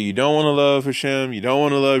 but yeah, you don't want to love Hashem, you don't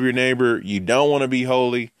want to love your neighbor, you don't want to be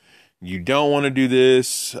holy, you don't want to do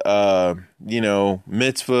this,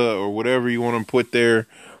 mitzvah or whatever you want to put there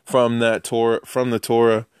from that Torah, from the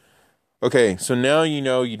Torah. Okay, so now you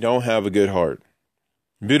know you don't have a good heart.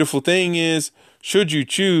 Beautiful thing is, should you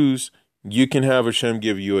choose, you can have Hashem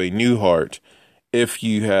give you a new heart if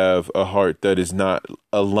you have a heart that is not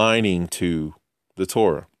aligning to the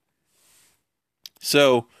Torah.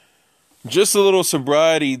 So, just a little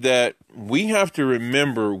sobriety that we have to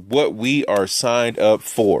remember what we are signed up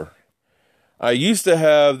for. I used to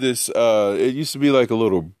have this, it used to be like a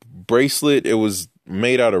little bracelet. It was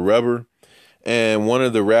made out of rubber. And one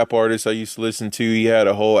of the rap artists I used to listen to, he had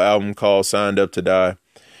a whole album called Signed Up to Die.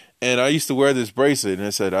 And I used to wear this bracelet and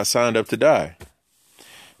it said, I signed up to die.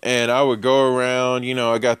 And I would go around,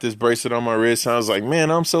 I got this bracelet on my wrist. And I was like,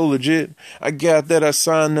 man, I'm so legit. I got that. I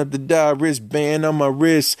signed up to die wristband on my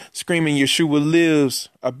wrist, screaming Yeshua lives.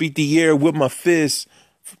 I beat the air with my fist.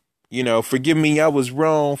 Forgive me, I was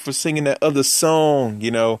wrong for singing that other song,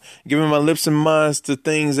 giving my lips and minds to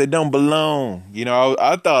things that don't belong.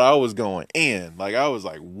 I thought I was going in. Like, I was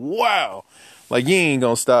like, wow, like, you ain't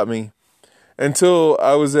gonna stop me. Until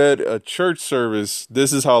I was at a church service.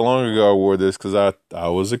 This is how long ago I wore this, because I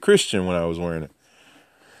was a Christian when I was wearing it.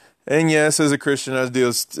 And yes, as a Christian, I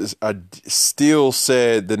still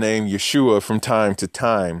said the name Yeshua from time to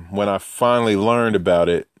time when I finally learned about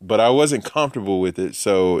it, but I wasn't comfortable with it,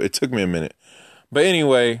 so it took me a minute. But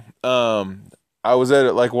anyway, I was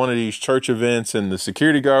at like one of these church events, and the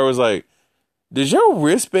security guard was like, "Did your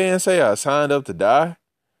wristband say I signed up to die?"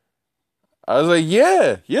 I was like,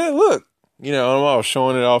 yeah, look. I was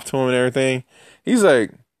showing it off to him and everything. He's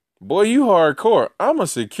like, "Boy, you hardcore. I'm a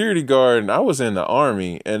security guard, and I was in the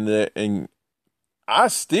Army, and I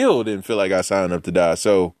still didn't feel like I signed up to die.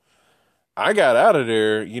 So I got out of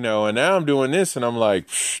there, and now I'm doing this, and I'm like,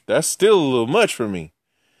 that's still a little much for me."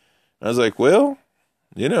 I was like, well,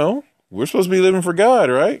 we're supposed to be living for God,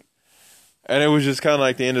 right? And it was just kind of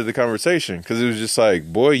like the end of the conversation, because it was just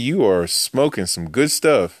like, boy, you are smoking some good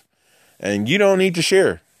stuff, and you don't need to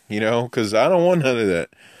share, because I don't want none of that.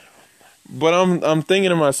 But I'm thinking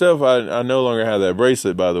to myself, I no longer have that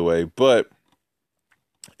bracelet, by the way, but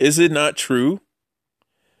is it not true?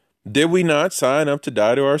 Did we not sign up to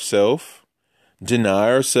die to ourselves, deny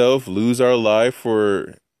ourselves, lose our life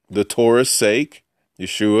for the Torah's sake?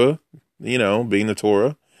 Yeshua, being the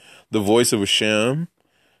Torah, the voice of Hashem,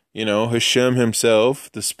 Hashem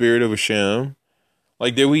himself, the spirit of Hashem.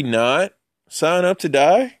 Like, did we not sign up to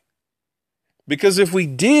die? Because if we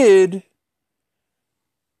did,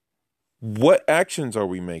 what actions are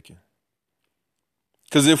we making?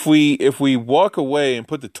 Because if we walk away and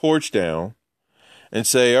put the torch down and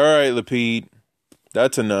say, all right, Lapid,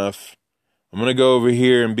 that's enough. I'm going to go over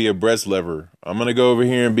here and be a Breslever. I'm going to go over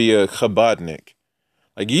here and be a Chabadnik.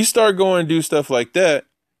 Like, you start going and do stuff like that,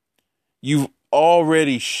 you've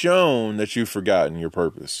already shown that you've forgotten your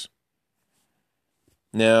purpose.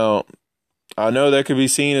 Now, I know that could be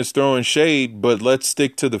seen as throwing shade, but let's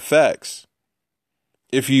stick to the facts.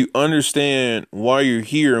 If you understand why you're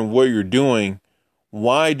here and what you're doing,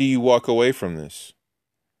 why do you walk away from this?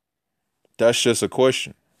 That's just a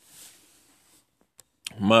question.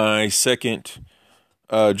 My second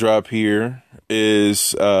drop here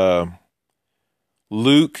is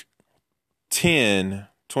Luke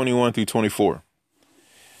 10:21-24.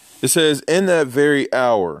 It says, "In that very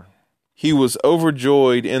hour, he was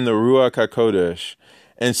overjoyed in the Ruach HaKodesh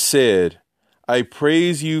and said, I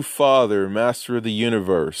praise you, Father, Master of the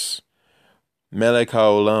universe, Melech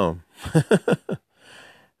HaOlam,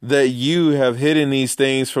 that you have hidden these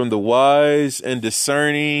things from the wise and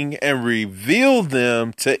discerning and revealed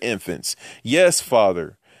them to infants. Yes,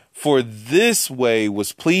 Father, for this way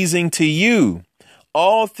was pleasing to you.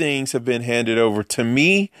 All things have been handed over to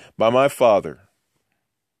me by my Father."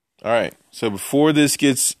 All right, so before this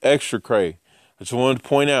gets extra cray, I just wanted to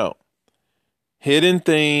point out, hidden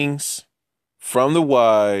things from the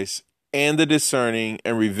wise and the discerning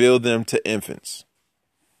and revealed them to infants.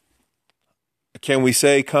 Can we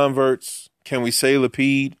say converts? Can we say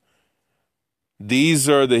Lapid? These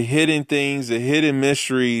are the hidden things, the hidden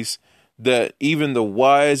mysteries that even the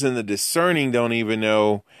wise and the discerning don't even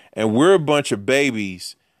know. And we're a bunch of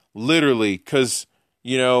babies, literally, because,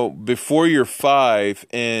 before you're 5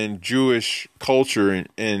 in Jewish culture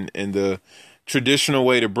and the traditional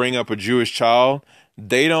way to bring up a Jewish child,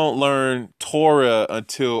 they don't learn Torah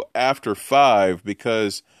until after 5,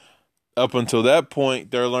 because up until that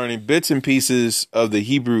point, they're learning bits and pieces of the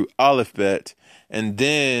Hebrew alphabet. And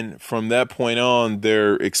then from that point on,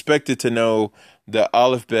 they're expected to know the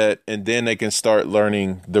alphabet, and then they can start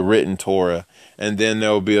learning the written Torah. And then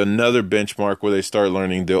there'll be another benchmark where they start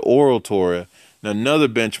learning the oral Torah, and another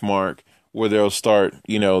benchmark where they'll start,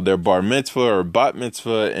 their bar mitzvah or bat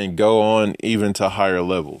mitzvah and go on even to higher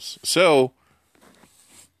levels. So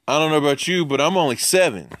I don't know about you, but I'm only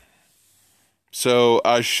 7. So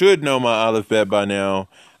I should know my alphabet by now,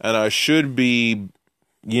 and I should be,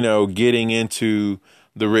 getting into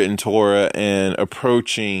the written Torah and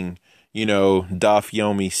approaching, Daf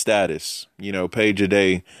Yomi status, page a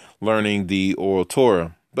day, learning the oral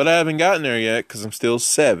Torah. But I haven't gotten there yet because I'm still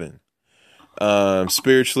 7.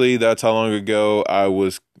 Spiritually, that's how long ago I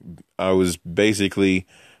was basically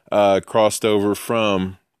crossed over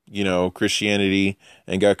from, Christianity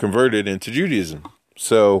and got converted into Judaism.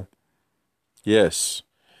 So, yes,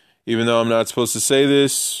 even though I'm not supposed to say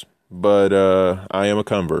this, but I am a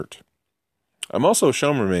convert. I'm also a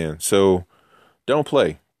Shomer man, so don't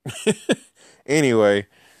play. Anyway,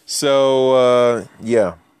 so,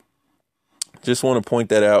 yeah. Just want to point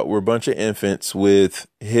that out. We're a bunch of infants with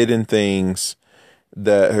hidden things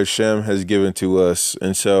that Hashem has given to us.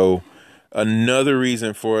 And so another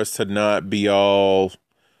reason for us to not be all,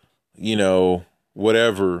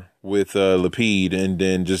 whatever with Lapid and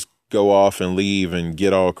then just go off and leave and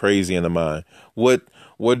get all crazy in the mind.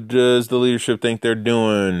 What does the leadership think they're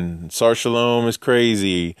doing? Sar Shalom is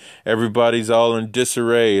crazy. Everybody's all in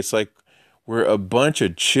disarray. It's like we're a bunch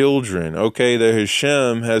of children, okay, that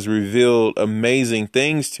Hashem has revealed amazing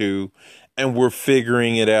things to, and we're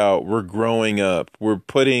figuring it out. We're growing up. We're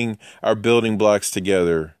putting our building blocks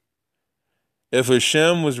together. If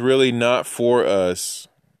Hashem was really not for us,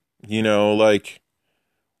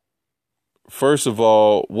 first of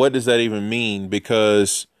all, what does that even mean?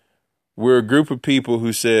 Because we're a group of people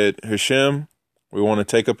who said, Hashem, we want to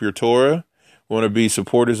take up your Torah. We want to be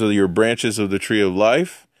supporters of your branches of the tree of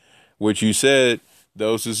life, which you said,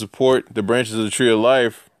 those who support the branches of the tree of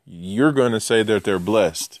life, you're going to say that they're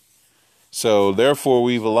blessed. So therefore,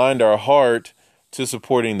 we've aligned our heart to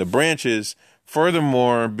supporting the branches.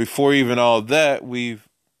 Furthermore, before even all of that, we've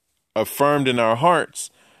affirmed in our hearts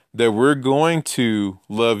that we're going to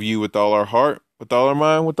love you with all our heart, with all our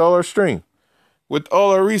mind, with all our strength, with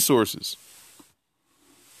all our resources.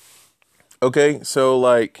 Okay, so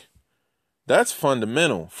that's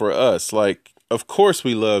fundamental for us. Of course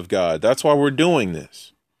we love God. That's why we're doing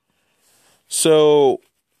this. So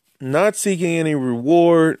not seeking any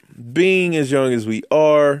reward, being as young as we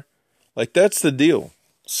are, that's the deal.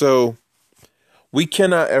 So we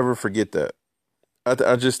cannot ever forget that.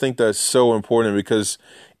 I just think that's so important because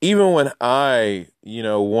even when I,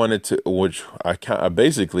 wanted to, which I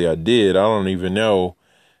did, I don't even know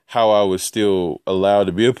how I was still allowed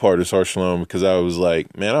to be a part of Sar Shalom because I was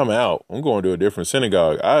like, man, I'm out. I'm going to a different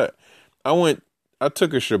synagogue. I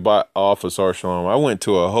took a Shabbat off of Sar Shalom. I went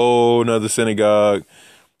to a whole nother synagogue.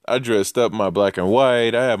 I dressed up my black and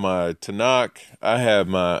white. I had my Tanakh. I had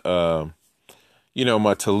my, my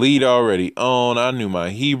Tallit already on. I knew my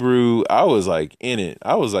Hebrew. I was in it.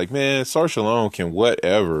 I was like, man, Sar Shalom can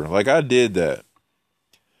whatever. I did that.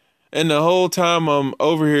 And the whole time I'm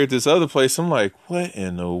over here at this other place, I'm like, what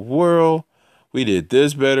in the world? We did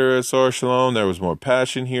this better at Sar Shalom. There was more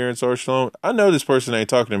passion here at Sar Shalom. I know this person ain't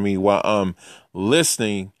talking to me while I'm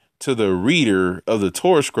listening to the reader of the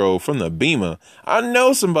Torah scroll from the Bema. I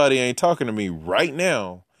know somebody ain't talking to me right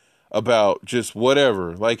now about just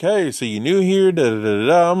whatever. Hey, so you new here? Da, da, da,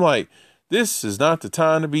 da. I'm like, this is not the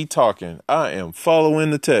time to be talking. I am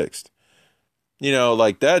following the text.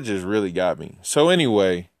 That just really got me. So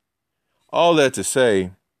anyway, all that to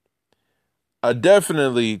say, I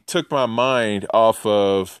definitely took my mind off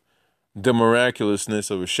of the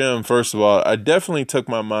miraculousness of Hashem. First of all, I definitely took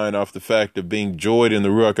my mind off the fact of being joyed in the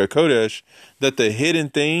Ruach HaKodesh, that the hidden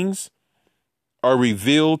things are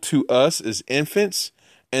revealed to us as infants,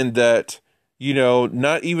 and that,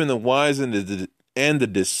 not even the wise and the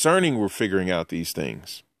discerning were figuring out these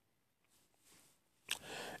things.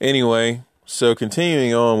 Anyway, so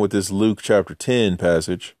continuing on with this Luke chapter 10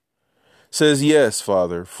 passage, says, yes,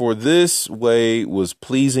 Father, for this way was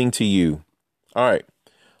pleasing to you. All right.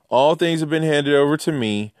 All things have been handed over to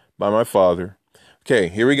me by my Father. Okay,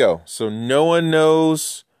 here we go. So no one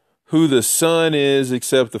knows who the Son is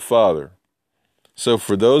except the Father. So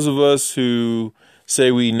for those of us who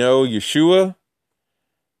say we know Yeshua,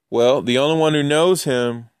 well, the only one who knows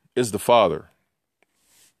him is the Father.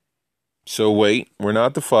 So wait, we're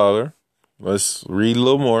not the Father. Let's read a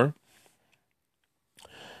little more.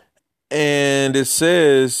 And it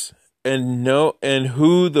says, so no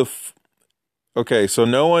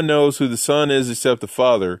one knows who the Son is except the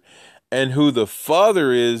Father, and who the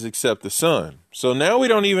Father is except the Son. So now we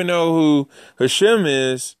don't even know who Hashem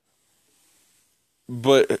is,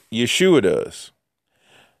 but Yeshua does.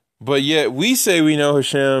 But yet we say we know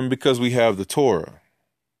Hashem because we have the Torah,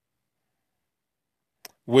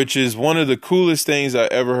 which is one of the coolest things I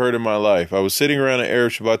ever heard in my life. I was sitting around an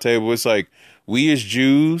Erev Shabbat table. It's like, we as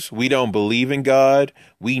Jews, we don't believe in God.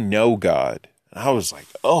 We know God. And I was like,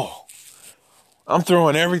 oh, I'm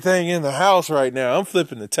throwing everything in the house right now. I'm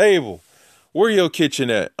flipping the table. Where your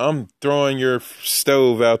kitchen at? I'm throwing your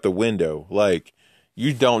stove out the window.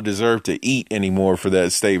 You don't deserve to eat anymore for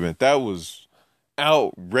that statement. That was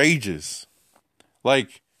outrageous.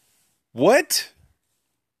 What?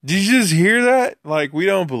 Did you just hear that? We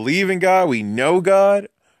don't believe in God. We know God.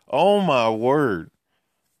 Oh my word.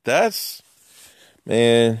 That's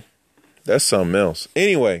something else.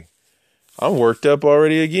 Anyway, I'm worked up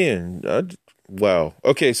already again. Wow.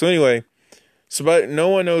 Okay, so anyway, no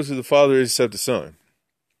one knows who the Father is except the Son.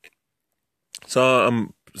 So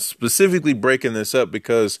I'm specifically breaking this up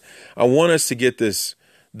because I want us to get this,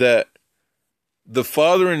 that the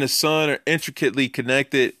Father and the Son are intricately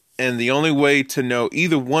connected, and the only way to know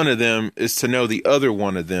either one of them is to know the other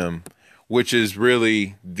one of them, which is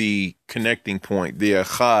really the connecting point, the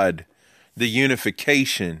echad, the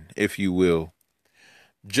unification, if you will.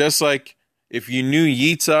 Just like if you knew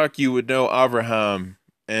Yitzhak, you would know Abraham,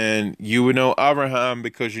 and you would know Abraham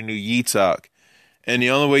because you knew Yitzhak. And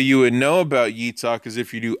the only way you would know about Yitzhak is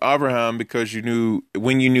if you knew Abraham, because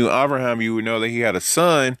when you knew Abraham, you would know that he had a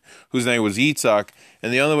son whose name was Yitzhak.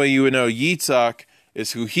 And the only way you would know Yitzhak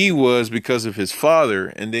is who he was because of his father.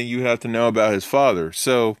 And then you have to know about his father.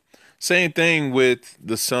 So same thing with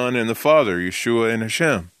the Son and the Father, Yeshua and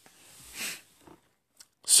Hashem.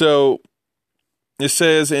 So it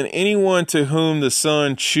says, and anyone to whom the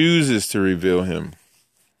Son chooses to reveal him.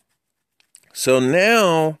 So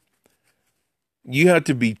now you have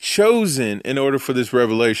to be chosen in order for this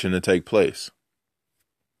revelation to take place.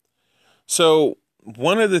 So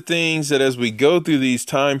one of the things that as we go through these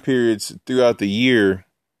time periods throughout the year,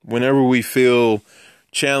 whenever we feel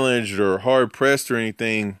challenged or hard pressed or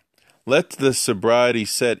anything, let the sobriety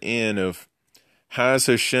set in of, has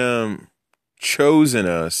Hashem chosen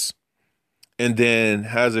us? And then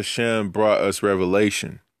has Hashem brought us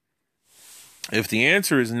revelation? If the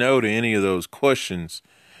answer is no to any of those questions,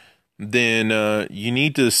 then you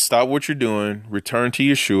need to stop what you're doing, return to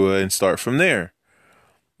Yeshua, and start from there.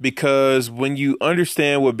 Because when you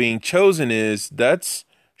understand what being chosen is, that's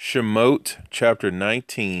Shemot chapter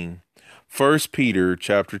 19, 1 Peter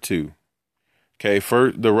chapter 2. Okay,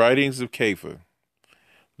 the writings of Kepha.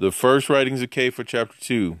 The first writings of Kepha chapter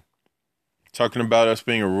 2, talking about us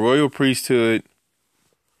being a royal priesthood,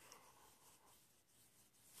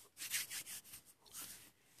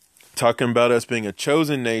 talking about us being a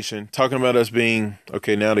chosen nation, talking about us being,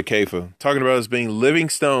 okay, now to Kepha, talking about us being living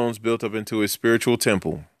stones built up into a spiritual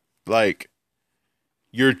temple. Like,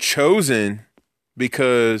 you're chosen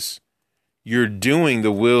because you're doing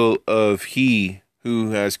the will of He who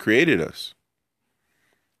has created us.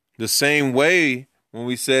 The same way when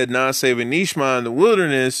we said Na'aseh v'nishma in the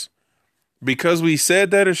wilderness, because we said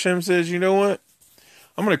that, Hashem says, you know what?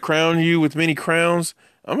 I'm going to crown you with many crowns.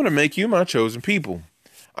 I'm going to make you my chosen people.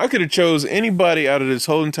 I could have chose anybody out of this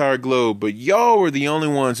whole entire globe, but y'all were the only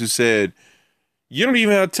ones who said, you don't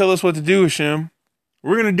even have to tell us what to do, Hashem.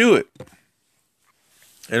 We're going to do it.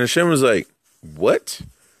 And Hashem was like, what?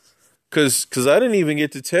 Because I didn't even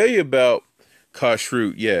get to tell you about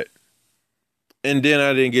Kashrut yet. And then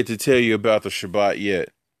I didn't get to tell you about the Shabbat yet.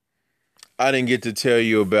 I didn't get to tell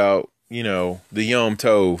you about, the Yom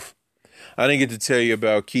Tov. I didn't get to tell you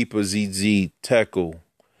about Kippur, Tzitzit, Tekel,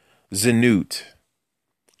 Zenut.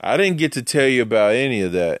 I didn't get to tell you about any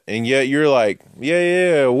of that. And yet you're like,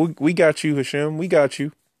 yeah, we got you, Hashem. We got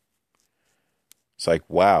you. It's like,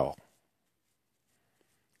 wow.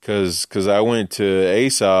 Because I went to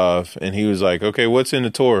Esav and he was like, okay, what's in the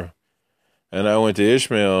Torah? And I went to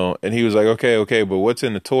Ishmael and he was like, okay, but what's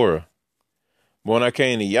in the Torah? But when I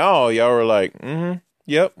came to y'all were like,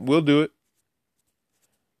 yep, we'll do it.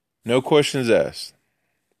 No questions asked.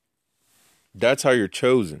 That's how you're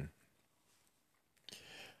chosen.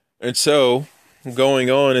 And so,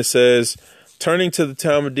 going on, it says, turning to the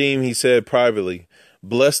Talmudim, he said privately,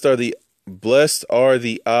 blessed are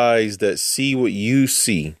the eyes that see what you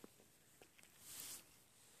see.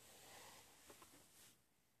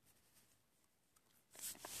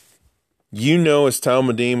 You know, as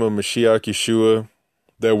Talmudim of Mashiach Yeshua,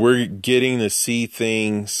 that we're getting to see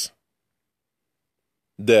things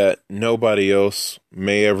that nobody else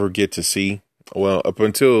may ever get to see. Well, up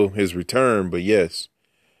until his return, but yes.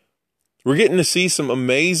 We're getting to see some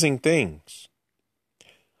amazing things.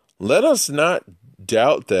 Let us not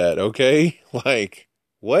doubt that, okay? Like,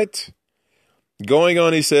 what? Going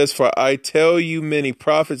on, he says, for I tell you, many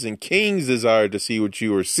prophets and kings desired to see what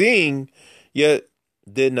you are seeing, yet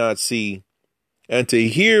did not see, and to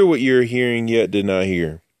hear what you're hearing, yet did not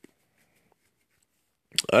hear.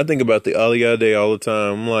 I think about the Aliyah Day all the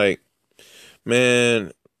time. I'm like,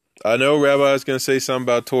 man, I know Rabbi's going to say something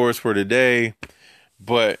about Torahs for today,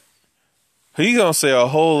 but he's going to say a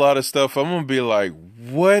whole lot of stuff. I'm going to be like,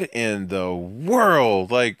 what in the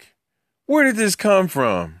world? Like, where did this come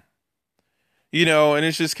from? And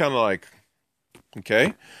it's just kind of like,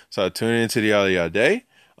 okay. So I tune into the Aliyah Day.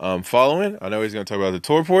 I'm following. I know he's going to talk about the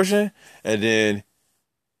Torah portion. And then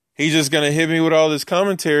he's just going to hit me with all this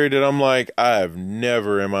commentary that I'm like, I've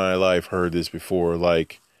never in my life heard this before.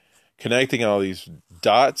 Like, connecting all these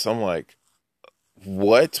dots. I'm like,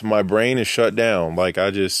 what? My brain is shut down. Like, I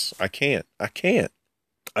can't.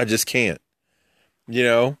 I just can't.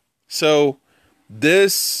 So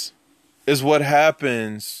this is what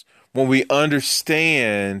happens when we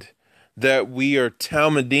understand that we are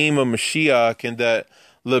Talmudim of Mashiach and that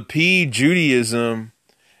Lapid Judaism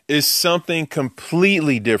is something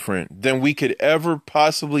completely different than we could ever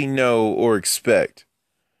possibly know or expect.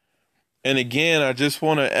 And again, I just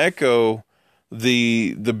want to echo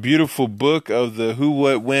the beautiful book of the who,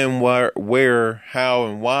 what, when, where, how,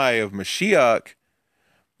 and why of Mashiach,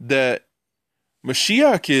 that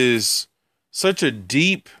Mashiach is such a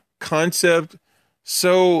deep concept,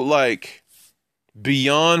 so like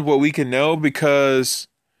beyond what we can know, because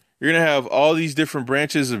you're going to have all these different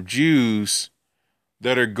branches of Jews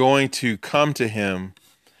that are going to come to him.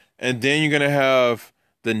 And then you're going to have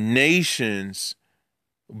the nations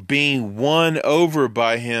being won over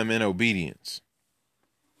by him in obedience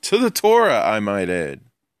to the Torah, I might add.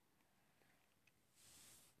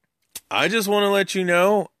 I just want to let you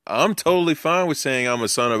know, I'm totally fine with saying I'm a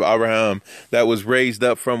son of Abraham that was raised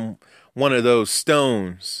up from one of those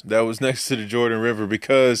stones that was next to the Jordan River,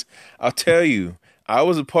 because I'll tell you, I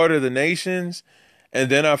was a part of the nations, and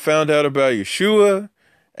then I found out about Yeshua,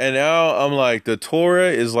 and now I'm like, the Torah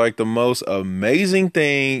is like the most amazing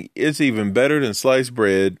thing. It's even better than sliced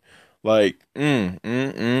bread. Like,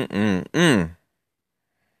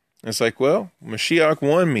 It's like, well, Mashiach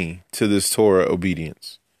won me to this Torah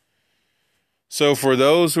obedience. So for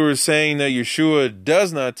those who are saying that Yeshua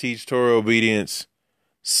does not teach Torah obedience,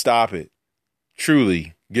 stop it.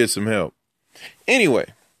 Truly, get some help.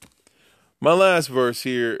 Anyway, my last verse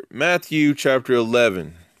here, Matthew chapter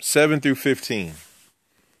 11, 7 through 15.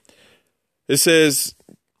 It says,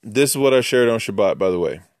 this is what I shared on Shabbat, by the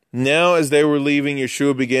way. Now, as they were leaving,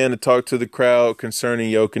 Yeshua began to talk to the crowd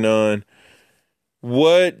concerning Yochanan.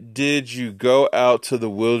 What did you go out to the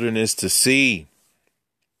wilderness to see?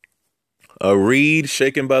 A reed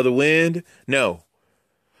shaken by the wind? No.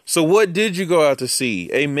 So what did you go out to see?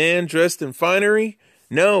 A man dressed in finery?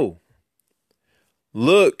 No.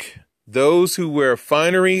 Look, those who wear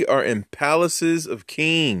finery are in palaces of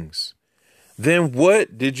kings. Then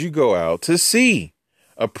what did you go out to see?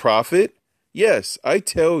 A prophet? Yes, I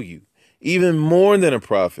tell you, even more than a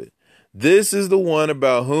prophet. This is the one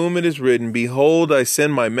about whom it is written, behold, I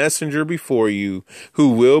send my messenger before you, who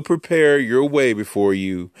will prepare your way before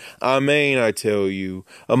you. Amen, I tell you,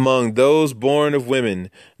 among those born of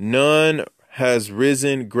women, none has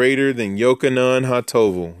risen greater than Yochanan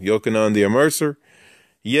HaTovel, Yochanan the Immerser.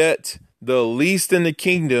 Yet the least in the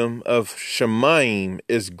kingdom of Shemaim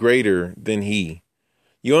is greater than he.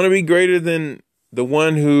 You want to be greater than the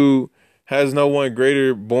one who has no one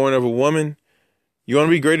greater born of a woman? You want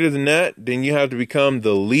to be greater than that? Then you have to become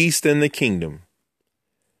the least in the kingdom,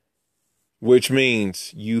 which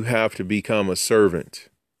means you have to become a servant.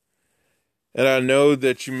 And I know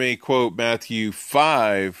that you may quote Matthew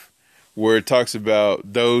 5, where it talks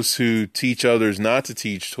about those who teach others not to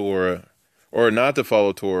teach Torah or not to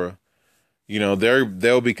follow Torah. You know,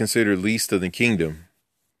 they'll be considered least of the kingdom.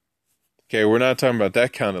 Okay, we're not talking about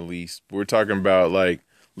that kind of least. We're talking about like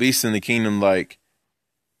least in the kingdom, like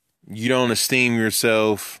you don't esteem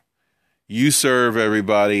yourself, you serve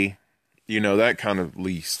everybody, you know, that kind of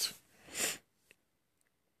least.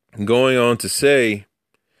 Going on to say,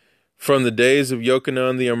 from the days of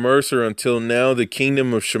Yochanan the Immerser until now, the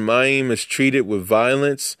kingdom of Shemaim is treated with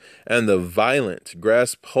violence, and the violent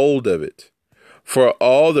grasp hold of it. For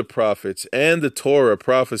all the prophets and the Torah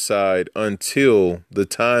prophesied until the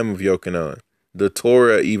time of Yochanan. The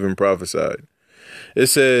Torah even prophesied. It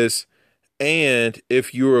says, and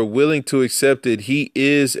if you are willing to accept it, he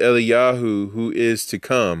is Eliyahu who is to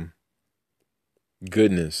come.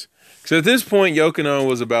 Goodness. So at this point, Yochanan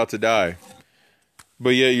was about to die.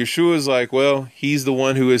 But yet Yeshua is like, well, he's the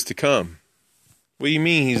one who is to come. What do you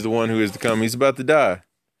mean he's the one who is to come? He's about to die.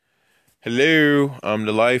 Hello, I'm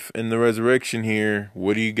the life and the resurrection here.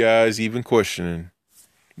 What are you guys even questioning?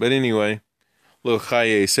 But anyway, little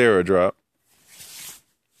Chaye Sarah drop.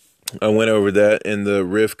 I went over that in the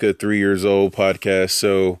Rivka 3 years old podcast.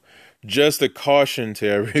 So just a caution to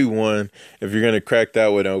everyone, if you're going to crack that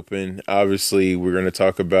one open, obviously we're going to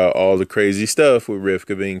talk about all the crazy stuff with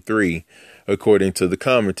Rivka being 3, according to the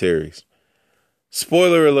commentaries.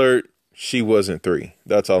 Spoiler alert, she wasn't 3.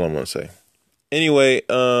 That's all I'm going to say. Anyway,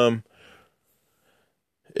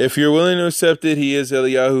 if you're willing to accept it, he is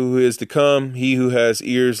Eliyahu who is to come. He who has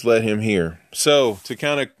ears, let him hear. So to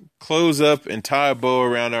kind of close up and tie a bow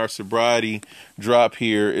around our sobriety drop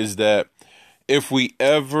here is that if we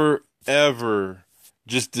ever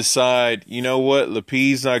just decide, you know what,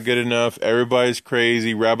 Lapid's not good enough, everybody's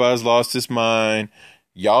crazy, Rabbi's lost his mind,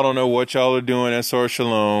 y'all don't know what y'all are doing at Sar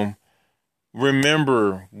Shalom,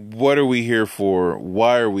 remember, what are we here for?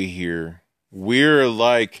 Why are we here? We're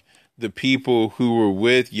like the people who were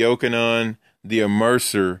with Yochanan the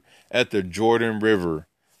Immerser at the Jordan River.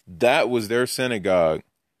 That was their synagogue.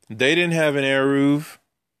 They didn't have an eruv.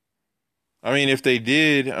 I mean, if they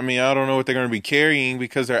did, I mean, I don't know what they're going to be carrying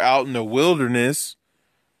because they're out in the wilderness.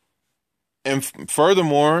 And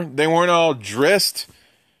furthermore, they weren't all dressed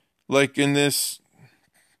like in this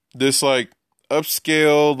like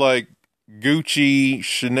upscale, like Gucci,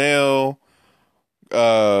 Chanel,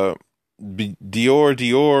 Dior,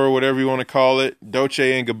 whatever you want to call it,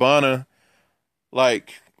 Dolce and Gabbana.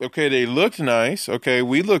 Like, okay, they looked nice. Okay,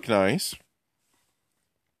 we look nice.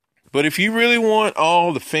 But if you really want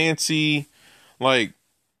all the fancy, like,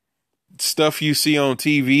 stuff you see on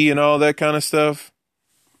TV and all that kind of stuff,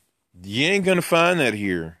 you ain't going to find that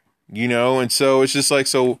here, you know? And so it's just like,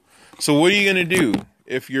 so what are you going to do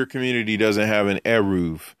if your community doesn't have an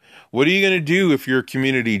eruv? What are you going to do if your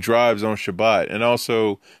community drives on Shabbat and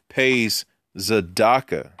also pays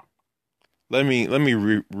tzedakah? Let me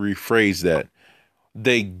rephrase that.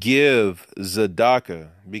 They give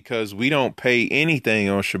tzedakah because we don't pay anything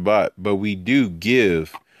on Shabbat, but we do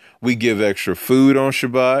give. We give extra food on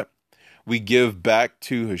Shabbat. We give back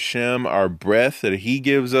to Hashem our breath that he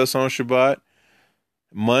gives us on Shabbat.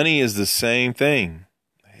 Money is the same thing.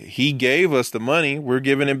 He gave us the money. We're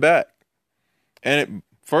giving it back. And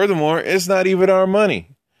furthermore, it's not even our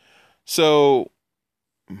money. So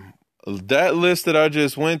that list that I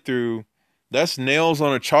just went through, that's nails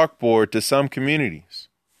on a chalkboard to some communities.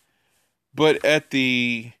 But at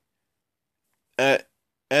the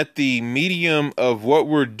medium of what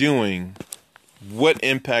we're doing, what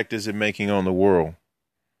impact is it making on the world?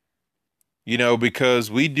 You know, because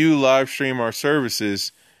we do live stream our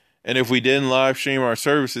services, and if we didn't live stream our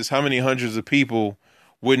services, how many hundreds of people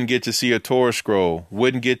wouldn't get to see a Torah scroll,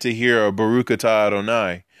 wouldn't get to hear a Baruch Atah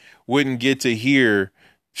Adonai, wouldn't get to hear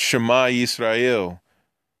Shema Yisrael?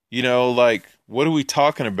 You know, like, what are we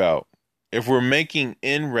talking about? If we're making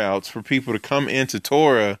en routes for people to come into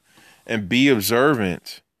Torah and be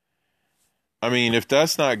observant, I mean, if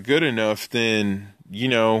that's not good enough, then, you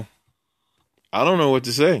know, I don't know what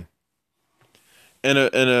to say. And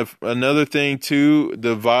another thing, too,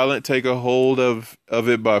 the violent take a hold of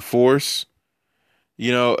it by force.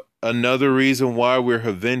 You know, another reason why we're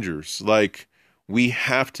Avengers, like, we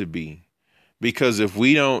have to be. Because if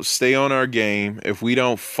we don't stay on our game, if we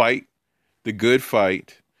don't fight the good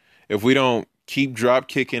fight, if we don't keep drop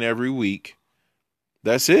kicking every week,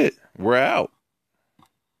 that's it. We're out.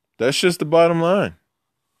 That's just the bottom line.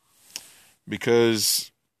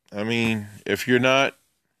 Because, I mean, if you're not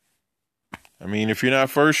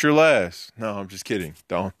first, you're last. No, I'm just kidding.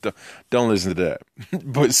 Don't listen to that.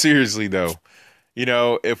 But seriously though, you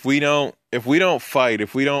know, if we don't fight,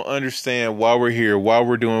 if we don't understand why we're here, why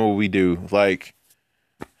we're doing what we do, like,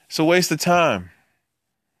 it's a waste of time.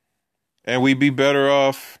 And we'd be better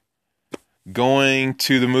off going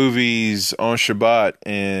to the movies on Shabbat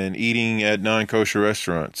and eating at non-kosher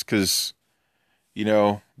restaurants, because, you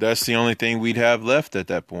know, that's the only thing we'd have left at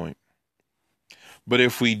that point. But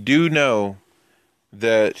if we do know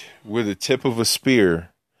that we're the tip of a spear,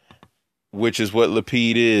 which is what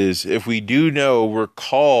Lapid is, if we do know we're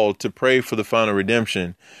called to pray for the final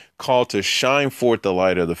redemption, called to shine forth the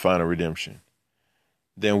light of the final redemption,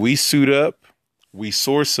 then we suit up, we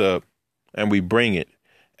source up, and we bring it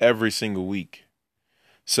every single week.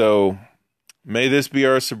 So may this be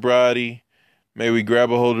our sobriety. May we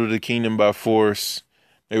grab a hold of the kingdom by force.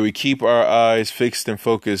 May we keep our eyes fixed and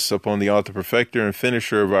focused upon the author, perfecter, and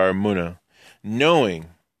finisher of our emunah, knowing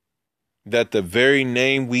that the very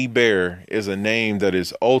name we bear is a name that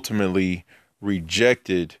is ultimately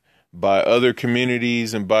rejected by other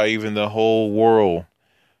communities and by even the whole world.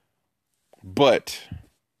 But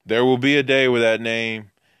there will be a day where that name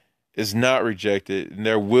is not rejected, and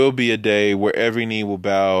there will be a day where every knee will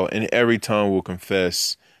bow and every tongue will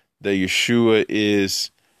confess that Yeshua is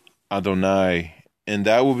Adonai. And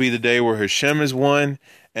that will be the day where Hashem is one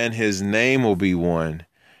and his name will be one.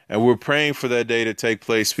 And we're praying for that day to take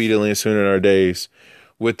place speedily and soon in our days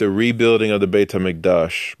with the rebuilding of the Beit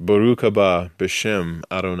HaMikdash. Baruch haba b'shem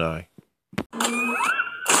Adonai.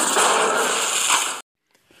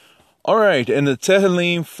 All right, and the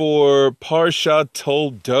Tehillim for Parshat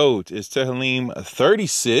Toldot is Tehillim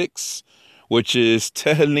 36, which is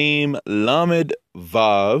Tehillim Lamed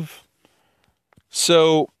Vav.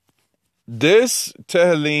 So this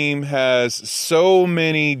Tehillim has so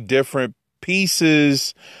many different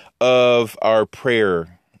pieces of our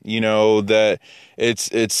prayer, you know, that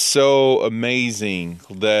it's so amazing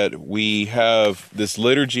that we have this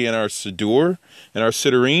liturgy in our Siddur and our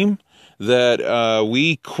Siddurim that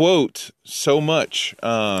we quote so much.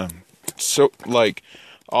 So like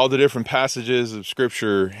all the different passages of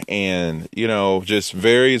scripture and, just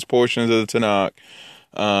various portions of the Tanakh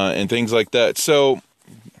and things like that. So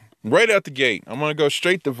right out the gate, I'm going to go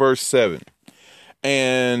straight to verse 7.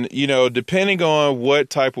 And, depending on what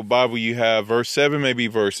type of Bible you have, verse 7 may be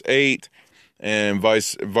verse 8 and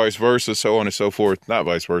vice versa, so on and so forth. Not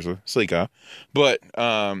vice versa, Slika. But,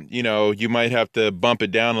 you might have to bump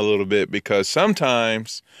it down a little bit because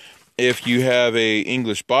sometimes if you have a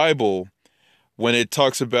English Bible, when it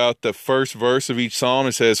talks about the first verse of each psalm,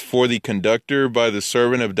 it says, for the conductor by the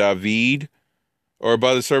servant of David, or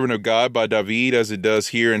by the servant of God by David, as it does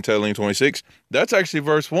here in Tehillim 26. That's actually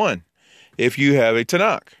verse 1, if you have a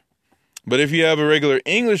Tanakh. But if you have a regular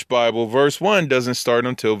English Bible, verse 1 doesn't start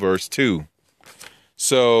until verse 2.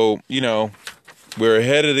 So, we're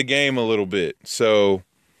ahead of the game a little bit. So,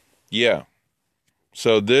 yeah.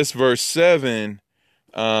 So this verse 7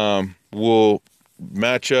 will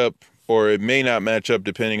match up, or it may not match up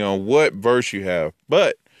depending on what verse you have.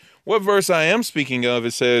 But what verse I am speaking of,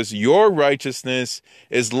 it says, your righteousness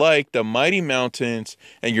is like the mighty mountains,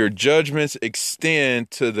 and your judgments extend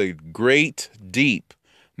to the great deep.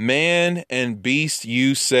 Man and beast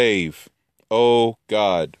you save, O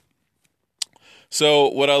God. So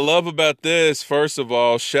what I love about this, first of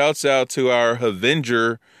all, shouts out to our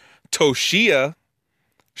Avenger, Toshia,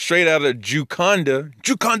 straight out of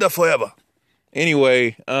Jukanda forever.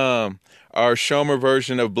 Anyway, our Shomer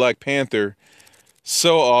version of Black Panther,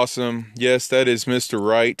 so awesome. Yes, that is Mr.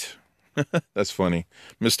 Right. That's funny.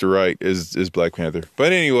 Mr. Right is Black Panther.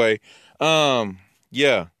 But anyway,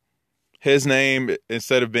 yeah, his name,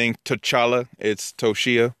 instead of being T'Challa, it's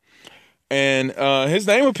Toshia. And his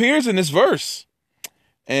name appears in this verse.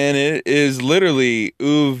 And it is literally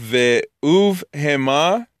Uvhema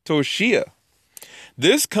Toshia.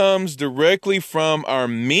 This comes directly from our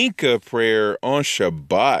Mincha prayer on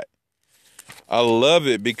Shabbat. I love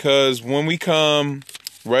it because when we come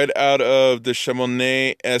right out of the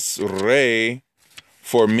Shemoneh Esrei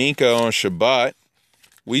for Mincha on Shabbat,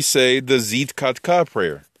 we say the Zidkatka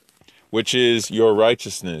prayer, which is your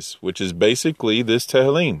righteousness, which is basically this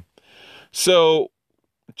Tehillim. So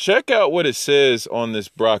check out what it says on this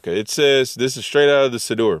bracha. It says, this is straight out of the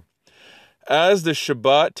Siddur. As the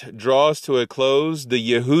Shabbat draws to a close,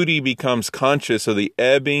 the Yehudi becomes conscious of the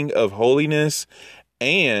ebbing of holiness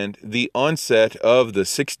and the onset of the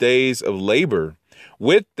 6 days of labor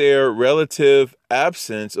with their relative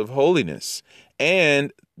absence of holiness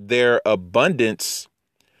and their abundance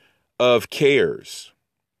of cares.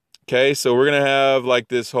 Okay, so we're going to have like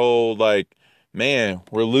this whole man,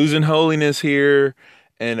 we're losing holiness here.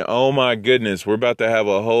 And oh my goodness, we're about to have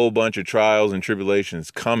a whole bunch of trials and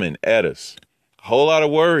tribulations coming at us. A whole lot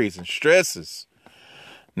of worries and stresses.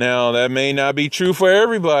 Now, that may not be true for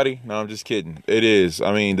everybody. No, I'm just kidding. It is.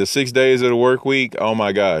 I mean, the 6 days of the work week, oh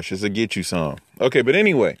my gosh, it's a get you some. Okay, but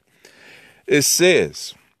anyway, it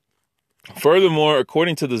says, furthermore,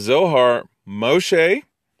 according to the Zohar, Moshe,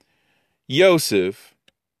 Yosef,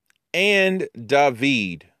 and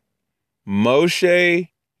David, Moshe,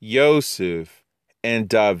 Yosef, and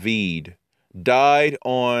David died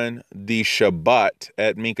on the Shabbat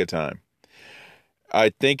at Mincha time.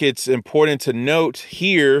 I think it's important to note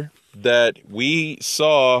here that we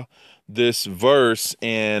saw this verse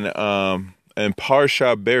in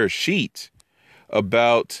Parsha Bereshit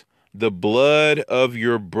about the blood of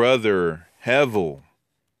your brother Hevel.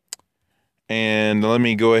 And let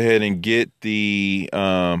me go ahead and get the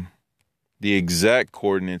exact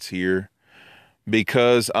coordinates here,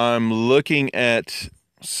 because I'm looking at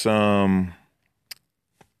some,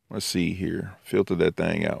 let's see here, filter that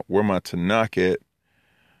thing out. Where my Tanakh at?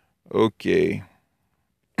 Okay.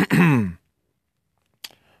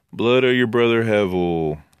 Blood of your brother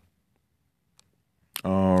Hevel.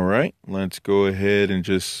 All right, let's go ahead and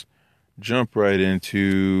just jump right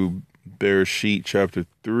into Bereshit chapter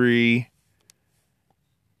 3.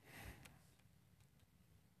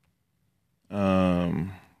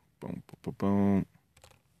 Boom, boom, boom, boom.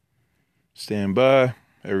 Stand by.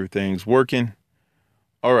 Everything's working.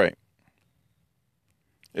 All right.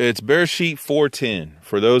 It's Bereshit 4:10.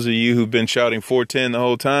 For those of you who've been shouting 4:10 the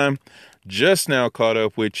whole time, just now caught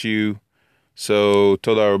up with you. So,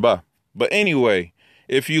 Toda Rabah. But anyway,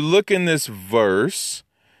 if you look in this verse,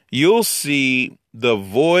 you'll see the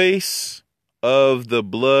voice of the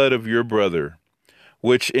blood of your brother,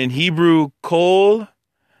 which in Hebrew, kol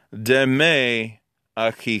demei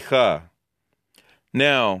achicha.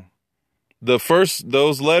 Now,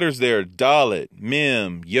 those letters there, Dalet,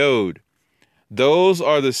 Mem, Yod, those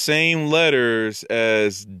are the same letters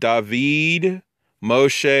as David,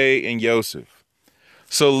 Moshe, and Yosef.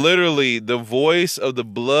 So literally, the voice of the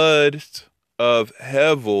blood of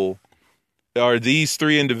Hevel are these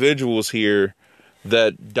three individuals here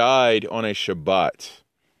that died on a Shabbat.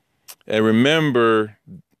 And remember,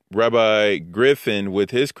 Rabbi Griffin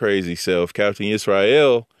with his crazy self, Captain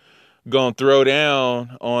Yisrael, gonna throw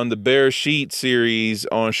down on the Bereshit series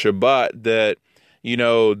on Shabbat that,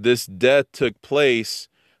 this death took place,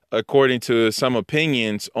 according to some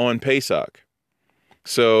opinions, on Pesach.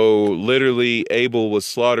 So literally Abel was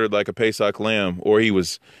slaughtered like a Pesach lamb, or he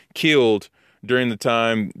was killed during the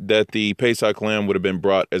time that the Pesach lamb would have been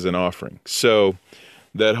brought as an offering. So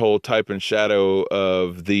that whole type and shadow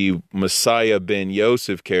of the Messiah ben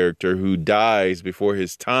Yosef character who dies before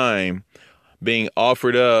his time being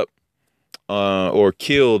offered up or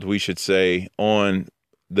killed, we should say, on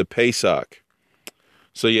the Pesach.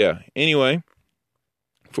 So yeah, anyway,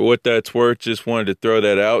 for what that's worth, just wanted to throw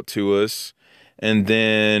that out to us. And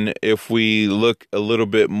then if we look a little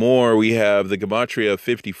bit more, we have the Gematria of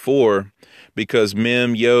 54, because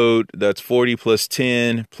Mem Yod, that's 40 plus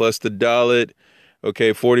 10 plus the Dalet.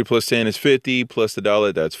 Okay, 40 plus 10 is 50 plus the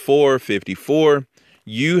Dalet, that's 54.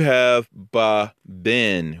 You have Ba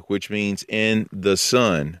Ben, which means in the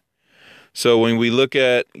sun. So when we look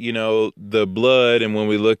at, the blood, and when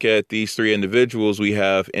we look at these three individuals, we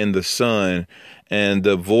have in the sun, and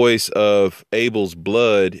the voice of Abel's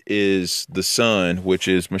blood is the son, which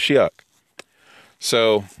is Mashiach.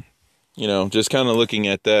 So, just kind of looking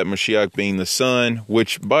at that, Mashiach being the son,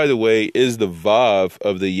 which, by the way, is the Vav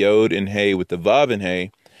of the Yod and Hey with the Vav and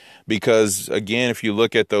Hey, because, again, if you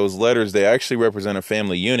look at those letters, they actually represent a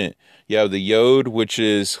family unit. You have the Yod, which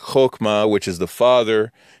is Chokmah, which is the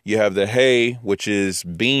father. You have the Hey, which is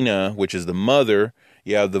Bina, which is the mother.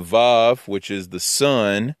 You have the Vav, which is the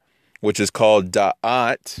son, which is called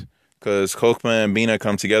Da'at, because Chokmah and Bina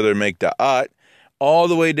come together and make Da'at. All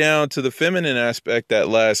the way down to the feminine aspect, that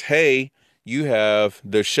last Hey, you have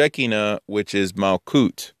the Shekinah, which is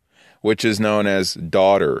Malkut, which is known as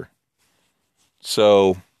daughter.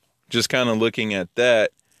 So just kind of looking at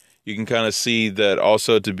that, you can kind of see that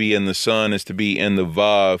also to be in the sun is to be in the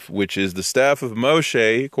Vav, which is the staff of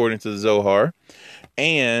Moshe, according to the Zohar,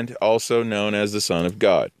 and also known as the Son of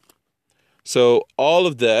God. So all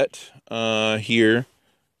of that here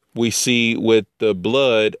we see with the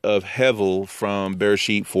blood of Hevel from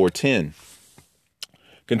Bereshit 4:10.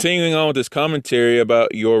 Continuing on with this commentary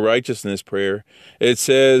about your righteousness prayer, it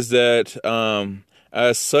says that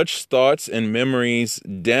as such thoughts and memories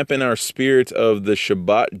dampen our spirit of the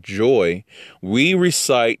Shabbat joy, we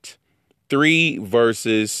recite 3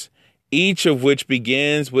 verses, each of which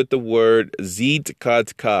begins with the word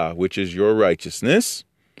Zidkatka, which is your righteousness.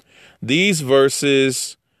 These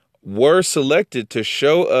verses were selected to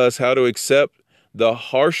show us how to accept the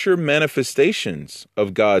harsher manifestations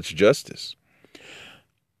of God's justice.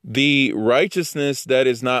 The righteousness that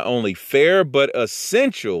is not only fair, but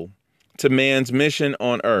essential to man's mission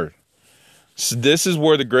on earth. So this is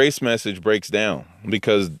where the grace message breaks down,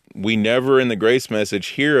 because we never in the grace message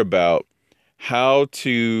hear about how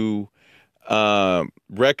to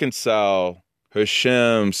reconcile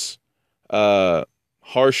Hashem's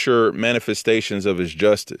harsher manifestations of his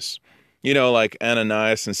justice. Like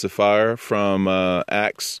Ananias and Sapphira from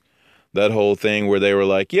Acts, that whole thing where they were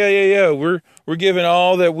like, yeah, we're giving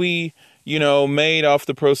all that we made off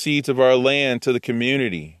the proceeds of our land to the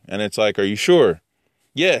community. And it's like, are you sure?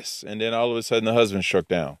 Yes. And then all of a sudden the husband struck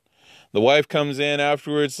down. The wife comes in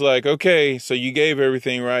afterwards like, okay, so you gave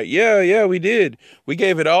everything, right? Yeah, we did. We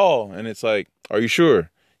gave it all. And it's like, are you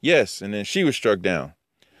sure? Yes. And then she was struck down.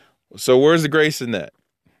 So where's the grace in that?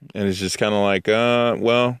 And it's just kind of like,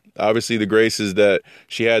 well, obviously the grace is that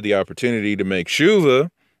she had the opportunity to make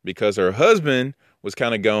shuvah because her husband was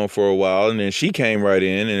kind of gone for a while, and then she came right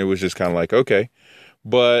in, and it was just kind of like, okay.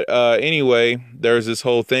 But anyway, there's this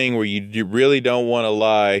whole thing where you really don't want to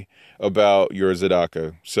lie about your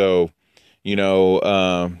tzedakah. So,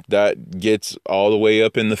 that gets all the way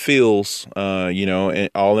up in the feels, and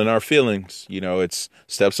all in our feelings. It's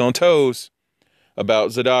steps on toes about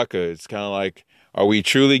tzedakah. It's kind of like, are we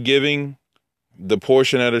truly giving the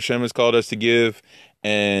portion that Hashem has called us to give?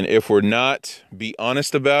 And if we're not, be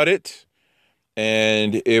honest about it.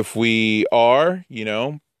 And if we are,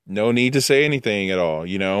 no need to say anything at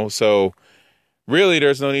all, So really,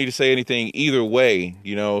 there's no need to say anything either way,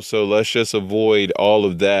 So let's just avoid all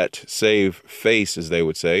of that, save face, as they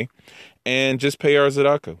would say, and just pay our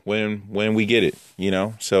tzedakah when we get it,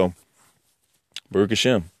 So Baruch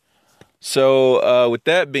Hashem. So with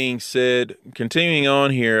that being said, continuing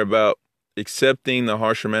on here about accepting the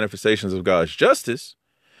harsher manifestations of God's justice,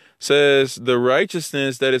 says the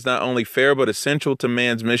righteousness that is not only fair but essential to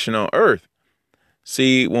man's mission on earth.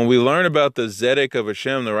 See, when we learn about the Zedek of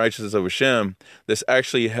Hashem, the righteousness of Hashem, this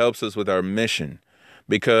actually helps us with our mission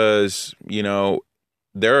because,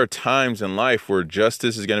 there are times in life where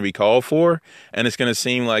justice is going to be called for and it's going to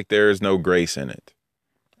seem like there is no grace in it.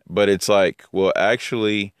 But it's like, well,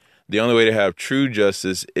 actually, the only way to have true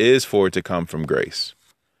justice is for it to come from grace.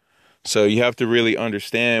 So you have to really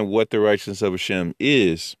understand what the righteousness of Hashem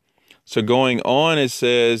is. So going on, it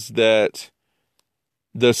says that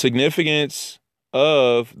the significance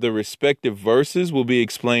of the respective verses will be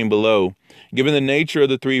explained below. Given the nature of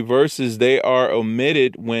the three verses, they are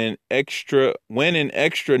omitted when an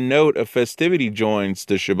extra note of festivity joins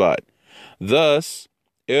the Shabbat. Thus,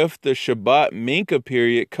 if the Shabbat Mincha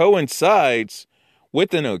period coincides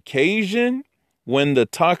with an occasion when the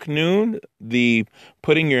Taknun, the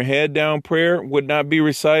putting your head down prayer, would not be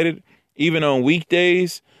recited, even on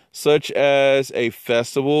weekdays, such as a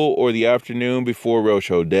festival or the afternoon before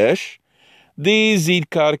Rosh Hodesh, these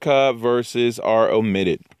Zidkadka verses are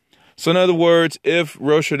omitted. So in other words, if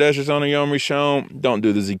Rosh Hodesh is on a Yom Rishon, don't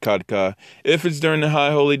do the Zidkadka. If it's during the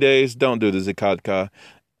high holy days, don't do the Zidkadka.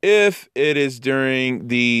 If it is during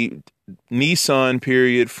the Nisan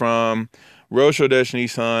period from Rosh Hodesh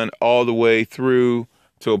Nisan all the way through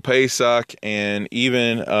till Pesach and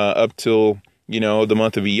even up till, the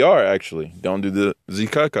month of Iyar, actually, don't do the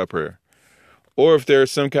Zidkadka prayer. Or if there's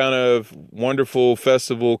some kind of wonderful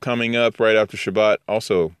festival coming up right after Shabbat,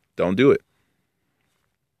 also don't do it.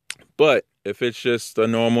 But if it's just a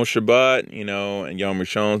normal Shabbat, and Yom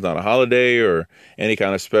Rishon is not a holiday or any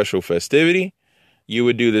kind of special festivity, you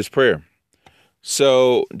would do this prayer.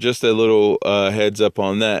 So just a little heads up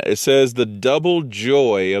on that. It says the double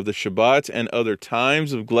joy of the Shabbat and other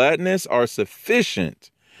times of gladness are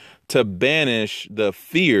sufficient to banish the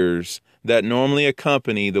fears that normally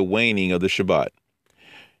accompany the waning of the Shabbat.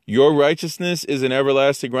 Your righteousness is an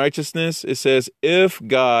everlasting righteousness. It says, if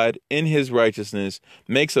God in his righteousness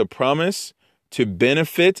makes a promise to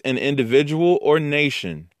benefit an individual or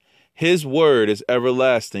nation, his word is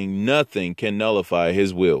everlasting. Nothing can nullify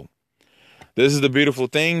his will. This is the beautiful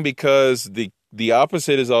thing because the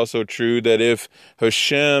opposite is also true, that if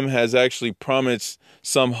Hashem has actually promised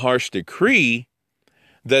some harsh decree,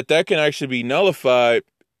 that can actually be nullified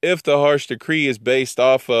if the harsh decree is based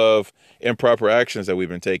off of improper actions that we've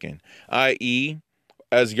been taking, i.e.,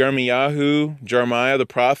 as Jeremiah the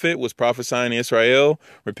prophet, was prophesying to Israel,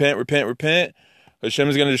 repent, repent, repent. Hashem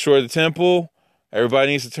is going to destroy the temple.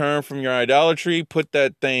 Everybody needs to turn from your idolatry. Put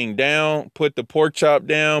that thing down. Put the pork chop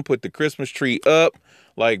down. Put the Christmas tree up.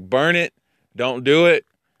 Like, burn it. Don't do it.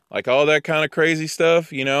 Like, all that kind of crazy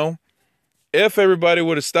stuff, If everybody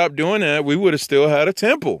would have stopped doing that, we would have still had a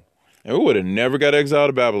temple. And we would have never got exiled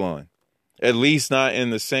to Babylon. At least not in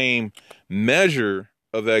the same measure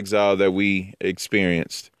of exile that we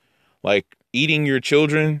experienced. Like eating your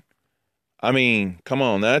children. I mean, come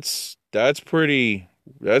on, that's pretty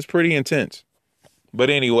intense. But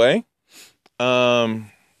anyway, that's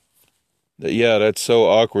so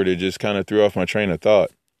awkward. It just kind of threw off my train of thought.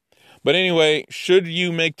 But anyway, should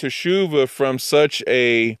you make teshuvah from such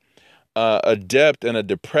a depth and a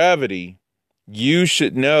depravity, you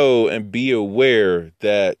should know and be aware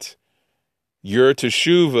that your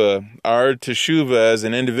teshuvah, our teshuvah as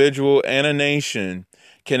an individual and a nation,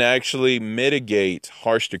 can actually mitigate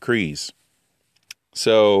harsh decrees.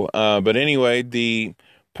 So, but anyway, the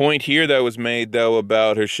point here that was made, though,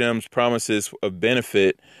 about Hashem's promises of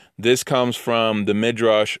benefit, this comes from the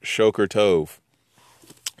Midrash Shoker Tov.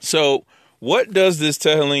 So, what does this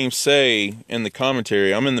Tehillim say in the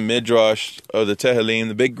commentary? I'm in the Midrash of the Tehillim,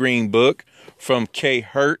 the big green book from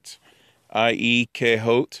Kehert, i.e.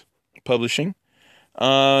 Kehot Publishing.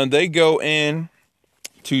 They go in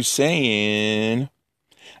to saying,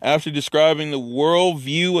 after describing the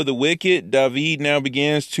worldview of the wicked, David now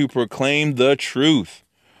begins to proclaim the truth.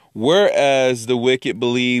 Whereas the wicked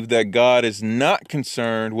believe that God is not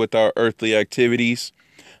concerned with our earthly activities,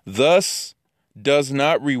 thus does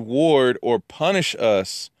not reward or punish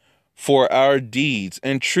us for our deeds.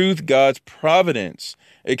 In truth, God's providence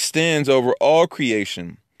extends over all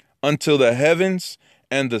creation, until the heavens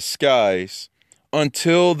and the skies,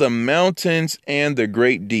 until the mountains and the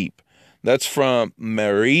great deep. That's from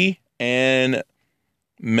Mari, and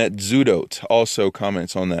Metzudot also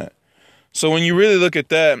comments on that. So when you really look at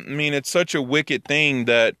that, I mean, it's such a wicked thing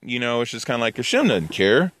that, it's just kind of like Hashem doesn't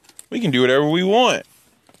care. We can do whatever we want.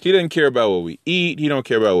 He doesn't care about what we eat. He don't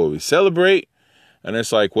care about what we celebrate. And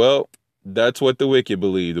it's like, well, that's what the wicked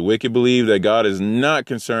believe. The wicked believe that God is not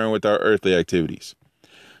concerned with our earthly activities.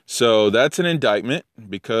 So that's an indictment,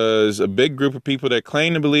 because a big group of people that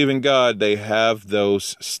claim to believe in God, they have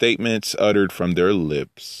those statements uttered from their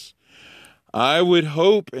lips. I would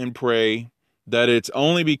hope and pray that it's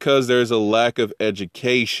only because there's a lack of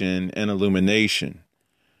education and illumination.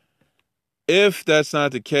 If that's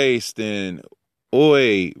not the case, then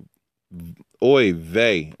oy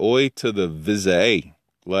vey, oy to the vizay.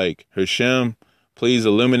 Like, Hashem, please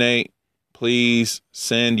illuminate, please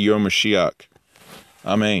send your Mashiach.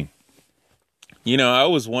 Amen. I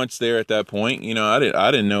was once there at that point. I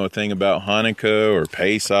didn't know a thing about Hanukkah or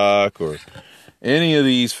Pesach or any of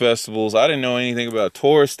these festivals. I didn't know anything about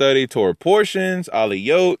Torah study, Torah portions,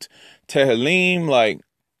 Aliyot, Tehillim.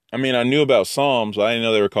 I knew about Psalms, but I didn't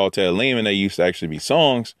know they were called Tehillim and they used to actually be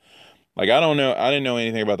songs. I didn't know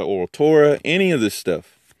anything about the oral Torah, any of this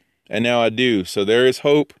stuff. And now I do. So there is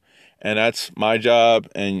hope. And that's my job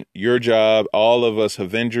and your job. All of us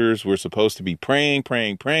Avengers, we're supposed to be praying,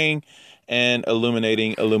 and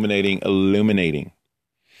illuminating.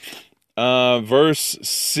 Verse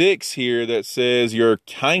 6 here that says, your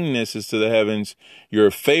kindness is to the heavens, your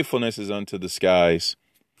faithfulness is unto the skies.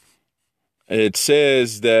 It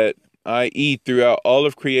says that I eat throughout all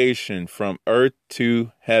of creation from earth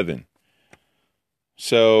to heaven.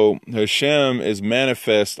 So Hashem is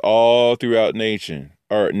manifest all throughout nature,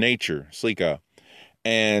 Slika.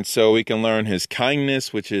 And so we can learn his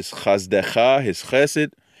kindness, which is chazdecha, his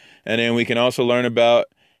chesed. And then we can also learn about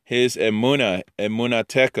his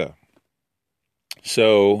emunateka.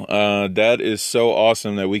 So that is so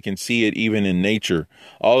awesome that we can see it even in nature.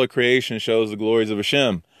 All of creation shows the glories of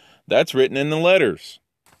Hashem. That's written in the letters.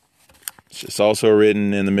 It's also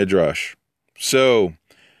written in the Midrash. So,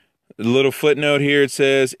 a little footnote here, it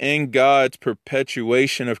says, in God's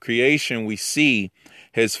perpetuation of creation, we see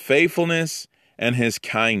his faithfulness and his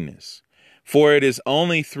kindness. For it is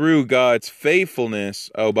only through God's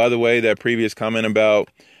faithfulness. Oh, by the way, that previous comment about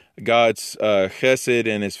God's chesed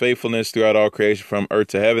and his faithfulness throughout all creation from earth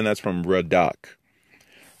to heaven, that's from Radak.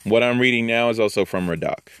 What I'm reading now is also from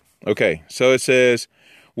Radak. Okay, so it says,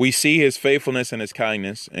 we see his faithfulness and his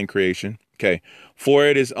kindness in creation. Okay, for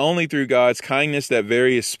it is only through God's kindness that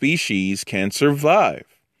various species can survive.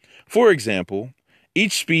 For example,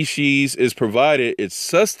 each species is provided its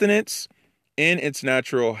sustenance in its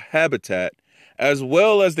natural habitat, as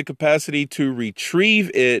well as the capacity to retrieve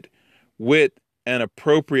it with an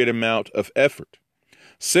appropriate amount of effort.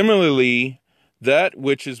 Similarly, that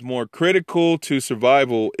which is more critical to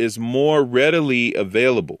survival is more readily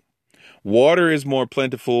available. Water is more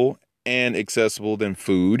plentiful and accessible than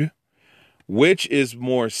food, which is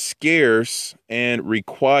more scarce and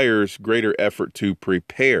requires greater effort to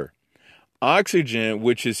prepare. Oxygen,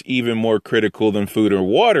 which is even more critical than food or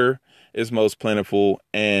water, is most plentiful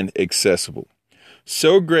and accessible.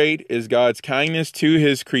 So great is God's kindness to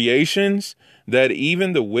his creations that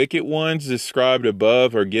even the wicked ones described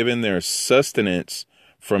above are given their sustenance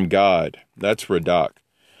from God. That's Radak.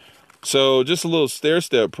 So just a little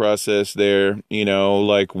stair-step process there,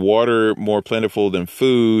 like water more plentiful than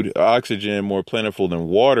food, oxygen more plentiful than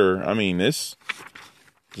water. This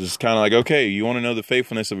is kind of like, okay, you want to know the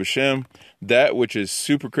faithfulness of Hashem? That which is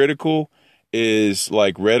super critical is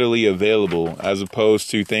like readily available, as opposed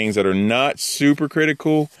to things that are not super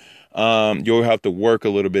critical. You'll have to work a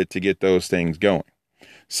little bit to get those things going.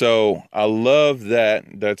 So I love that.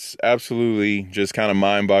 That's absolutely just kind of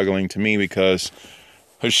mind-boggling to me, because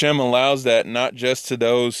Hashem allows that not just to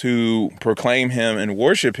those who proclaim him and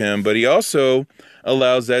worship him, but he also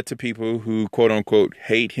allows that to people who, quote unquote,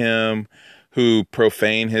 hate him, who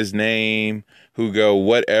profane his name, who go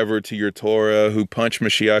whatever to your Torah, who punch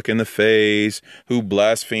Mashiach in the face, who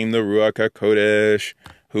blaspheme the Ruach HaKodesh,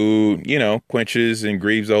 who, quenches and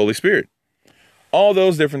grieves the Holy Spirit. All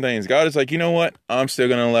those different things. God is like, you know what? I'm still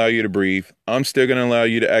going to allow you to breathe. I'm still going to allow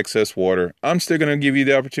you to access water. I'm still going to give you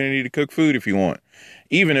the opportunity to cook food if you want,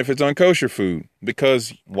 even if it's unkosher food.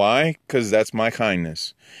 Because why? Because that's my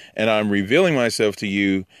kindness. And I'm revealing myself to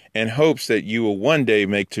you in hopes that you will one day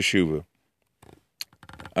make teshuvah.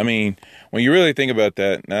 When you really think about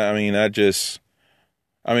that,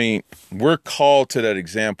 we're called to that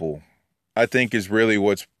example. I think is really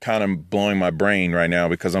what's kind of blowing my brain right now,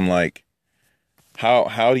 because I'm like,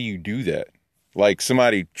 how do you do that? Like,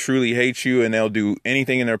 somebody truly hates you and they'll do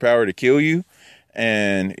anything in their power to kill you.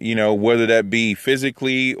 And, whether that be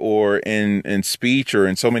physically or in speech or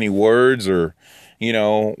in so many words or,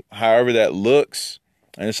 however that looks.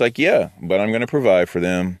 And it's like, yeah, but I'm going to provide for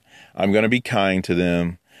them. I'm going to be kind to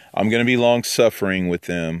them. I'm going to be long suffering with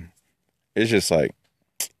them. It's just like,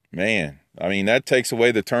 man, that takes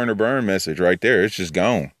away the turn or burn message right there. It's just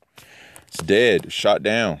gone. It's dead, shot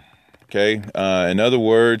down. Okay. In other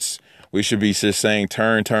words, we should be just saying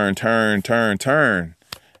turn, and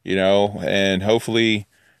hopefully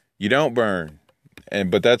you don't burn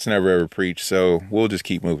But that's never ever preached, so we'll just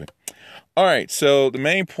keep moving. All right, so the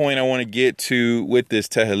main point I want to get to with this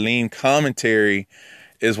Tehillim commentary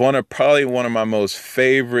is probably one of my most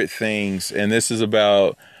favorite things, and this is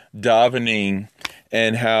about davening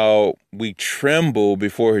and how we tremble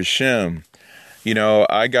before Hashem. You know,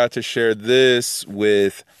 I got to share this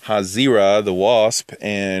with Hazira, the wasp,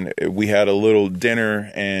 and we had a little dinner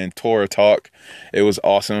and Torah talk. It was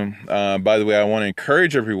awesome. By the way, I want to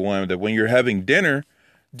encourage everyone that when you're having dinner,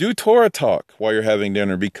 do Torah talk while you're having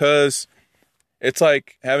dinner, because it's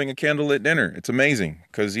like having a candlelit dinner. It's amazing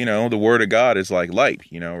because, you know, the word of God is like light,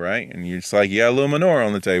 you know, right? And you're just like, you got a little menorah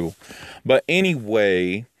on the table. But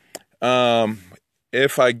anyway,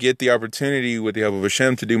 if I get the opportunity with the help of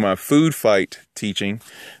Hashem to do my food fight teaching,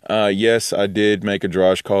 yes, I did make a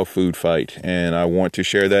drash called Food Fight, and I want to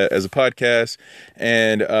share that as a podcast.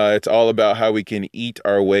 And it's all about how we can eat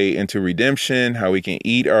our way into redemption, how we can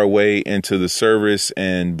eat our way into the service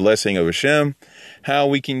and blessing of Hashem, how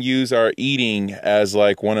we can use our eating as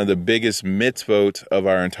like one of the biggest mitzvot of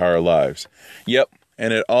our entire lives. Yep.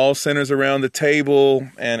 And it all centers around the table,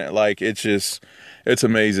 and like it's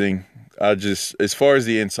amazing. As far as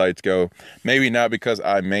the insights go, maybe not because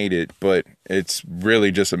I made it, but it's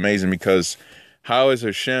really just amazing because how is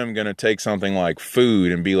Hashem going to take something like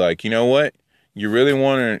food and be like, you know what? You really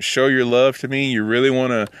want to show your love to me? You really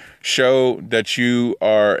want to show that you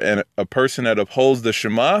are a person that upholds the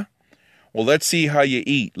Shema? Well, let's see how you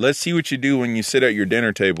eat. Let's see what you do when you sit at your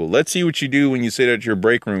dinner table. Let's see what you do when you sit at your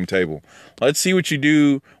break room table. Let's see what you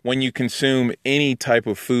do when you consume any type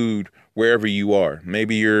of food wherever you are.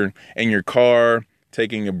 Maybe you're in your car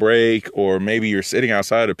taking a break, or maybe you're sitting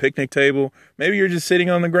outside a picnic table. Maybe you're just sitting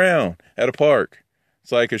on the ground at a park.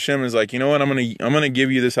 It's like Hashem is like, you know what? I'm gonna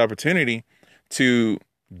give you this opportunity to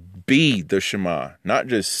be the Shema, not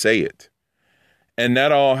just say it. And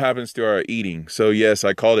that all happens through our eating. So yes,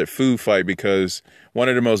 I called it Food Fight because one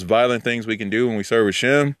of the most violent things we can do when we serve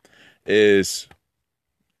Hashem is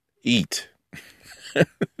eat.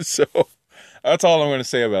 So that's all I'm going to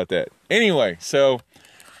say about that. Anyway, so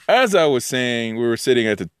as I was saying, we were sitting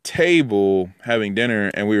at the table having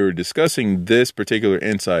dinner, and we were discussing this particular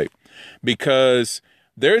insight because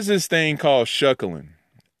there's this thing called shuckling.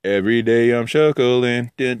 Every day I'm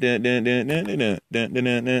shuckling.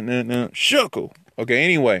 Shuckle. Okay,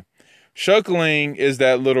 anyway, shuckling is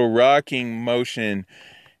that little rocking motion.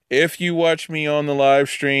 If you watch me on the live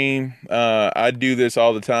stream, I do this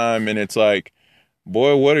all the time, and it's like,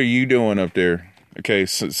 boy, what are you doing up there? Okay,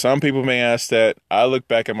 so some people may ask that. I look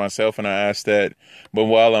back at myself and I ask that. But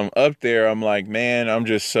while I'm up there, I'm like, man, I'm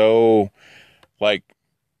just so like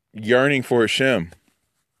yearning for Hashem.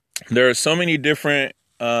 There are so many different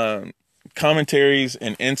commentaries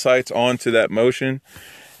and insights onto that motion.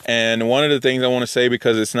 And one of the things I want to say,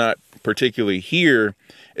 because it's not particularly here,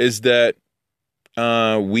 is that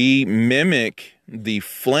we mimic the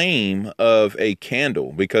flame of a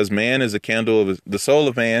candle, because man is a candle of the soul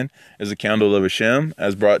of man is a candle of Hashem,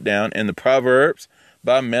 as brought down in the Proverbs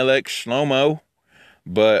by Melech Shlomo,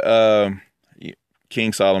 but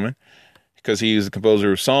King Solomon, because he is the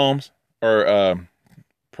composer of Psalms or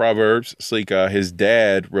Proverbs. His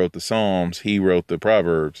dad wrote the Psalms, he wrote the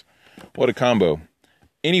Proverbs. What a combo!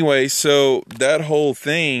 Anyway, so that whole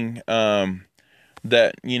thing,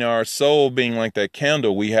 that, you know, our soul being like that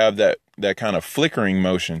candle, we have that kind of flickering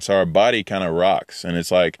motion. So our body kind of rocks. And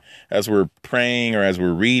it's like, as we're praying or as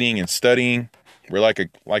we're reading and studying, we're like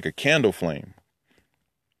a candle flame.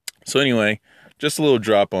 So anyway, just a little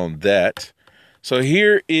drop on that. So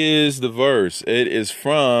here is the verse. It is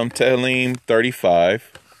from Tehillim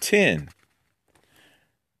 35:10.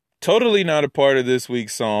 Totally not a part of this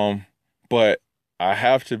week's psalm, but I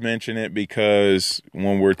have to mention it because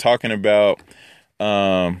when we're talking about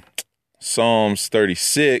Psalms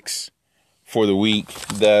 36 for the week,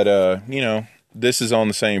 that, you know, this is on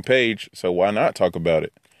the same page, so why not talk about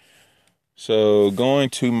it? So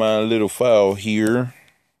going to my little file here,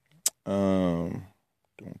 Parsha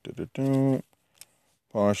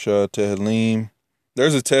Tehillim.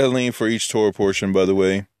 There's a Tehillim for each Torah portion, by the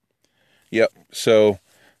way. Yep, so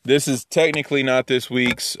this is technically not this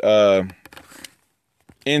week's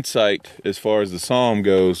insight as far as the psalm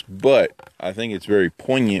goes, but I think it's very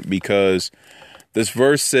poignant because this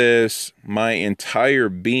verse says, my entire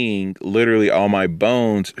being, literally all my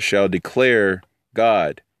bones, shall declare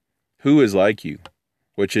God, who is like you,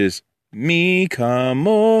 which is Mi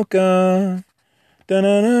Kamoka.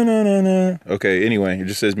 Okay, anyway, it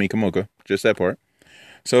just says Mi Kamoka, just that part.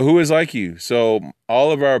 So who is like you? So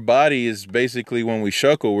all of our body is basically, when we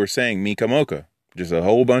shuckle, we're saying Mi Kamoka, just a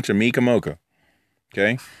whole bunch of Mi Kamoka.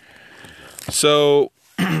 Okay, so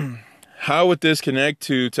How would this connect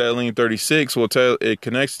to Tehillim 36? Well, it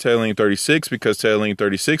connects to Tehillim 36 because Tehillim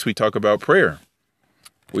 36, we talk about prayer.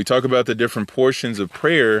 We talk about the different portions of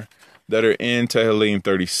prayer that are in Tehillim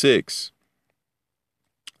 36.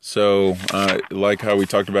 So, like how we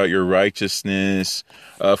talked about your righteousness,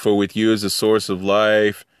 for with you is the source of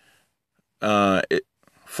life.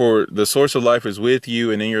 For the source of life is with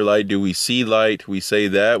you, and in your light do we see light. We say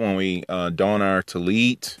that when we don our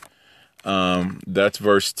talit. That's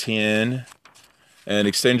verse 10. And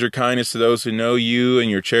extend your kindness to those who know you, and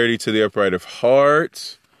your charity to the upright of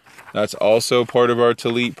heart. That's also part of our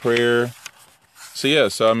talit prayer. So yeah,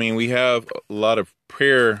 we have a lot of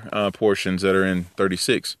prayer portions that are in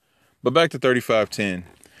 36. But back to 35:10.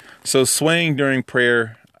 So swaying during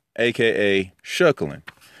prayer, aka shuckling.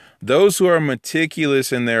 Those who are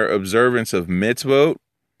meticulous in their observance of mitzvot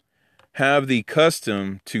have the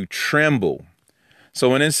custom to tremble. So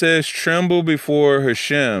when it says tremble before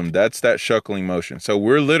Hashem, that's that shuckling motion. So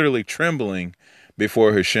we're literally trembling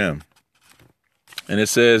before Hashem. And it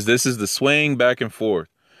says this is the swaying back and forth.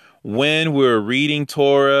 When we're reading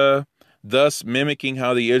Torah, thus mimicking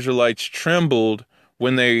how the Israelites trembled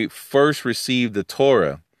when they first received the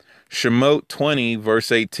Torah. Shemot 20,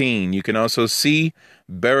 verse 18. You can also see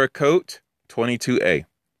Barakot 22a.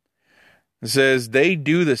 It says, they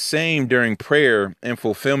do the same during prayer in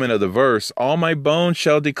fulfillment of the verse, all my bones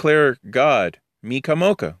shall declare God, mi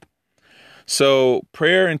kamoka. So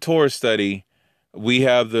prayer and Torah study, we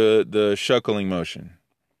have the shuckling motion.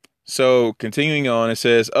 So continuing on, it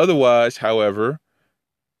says, otherwise, however,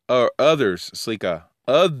 or others, slika,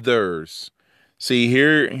 others. See,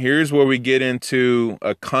 here's where we get into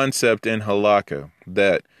a concept in halakha,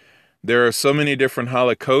 that there are so many different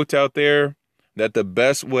halakot out there that the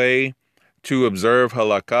best way to observe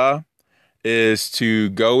halakha is to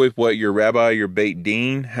go with what your rabbi, your Beit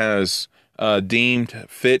Din, has deemed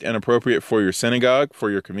fit and appropriate for your synagogue, for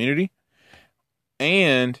your community.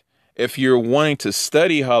 And if you're wanting to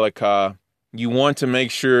study halakha, you want to make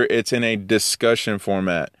sure it's in a discussion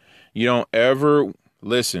format. You don't ever,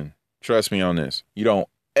 listen, trust me on this, you don't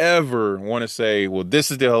ever want to say, well, this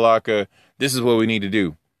is the halakha, this is what we need to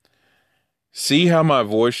do. See how my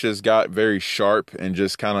voice just got very sharp and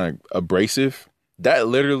just kind of abrasive? That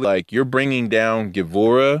literally, like, you're bringing down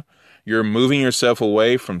Gevurah, you're moving yourself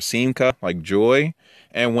away from Simcha, like joy.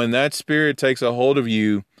 And when that spirit takes a hold of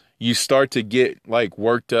you, you start to get like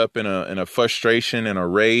worked up in a frustration and a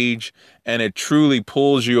rage, and it truly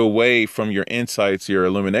pulls you away from your insights, your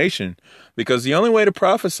illumination. Because the only way to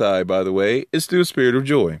prophesy, by the way, is through a spirit of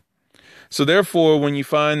joy. So therefore, when you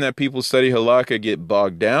find that people study halakha get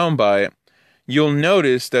bogged down by it, you'll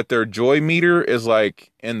notice that their joy meter is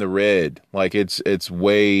like in the red, like it's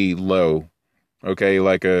way low. Okay,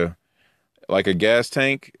 like a gas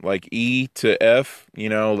tank, like E to F,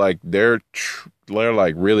 like they're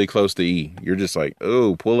like really close to E. You're just like,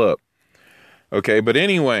 oh, pull up. Okay, but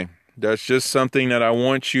anyway, that's just something that I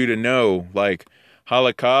want you to know. Like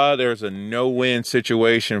halakha, there's a no-win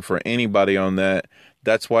situation for anybody on that.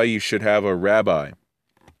 That's why you should have a rabbi.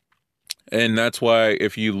 And that's why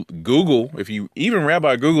if you even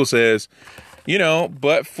Rabbi Google says,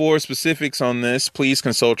 but for specifics on this, please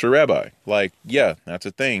consult your rabbi. Like, yeah, that's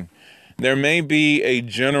a thing. There may be a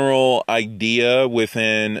general idea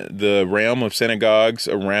within the realm of synagogues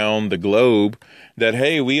around the globe that,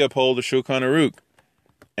 hey, we uphold the Shulchan Aruch.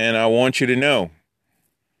 And I want you to know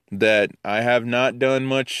that I have not done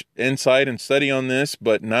much insight and study on this,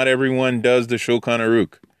 but not everyone does the Shulchan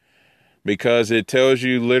Aruch. Because it tells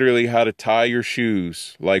you literally how to tie your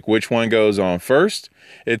shoes, like which one goes on first.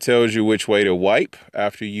 It tells you which way to wipe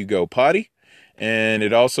after you go potty. And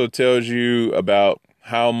it also tells you about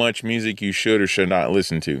how much music you should or should not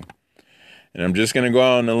listen to. And I'm just going to go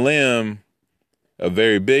out on a limb, a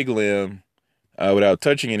very big limb, without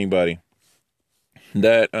touching anybody,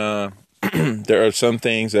 that there are some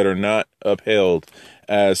things that are not upheld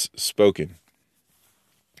as spoken.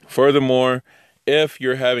 Furthermore, if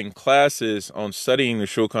you're having classes on studying the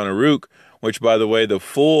Shulchan Aruch, which, by the way, the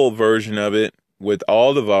full version of it with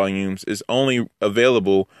all the volumes is only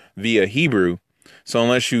available via Hebrew. So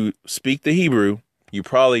unless you speak the Hebrew, you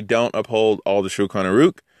probably don't uphold all the Shulchan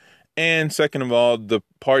Aruch. And second of all, the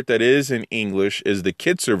part that is in English is the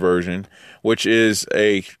Kitzur version, which is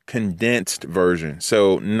a condensed version.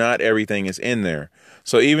 So not everything is in there.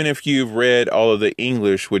 So even if you've read all of the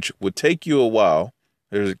English, which would take you a while,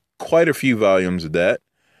 there's quite a few volumes of that,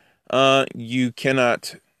 you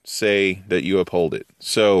cannot say that you uphold it.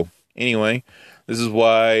 So anyway, this is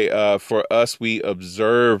why for us, we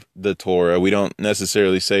observe the Torah. We don't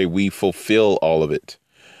necessarily say we fulfill all of it.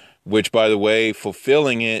 which, by the way,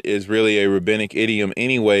 fulfilling it is really a rabbinic idiom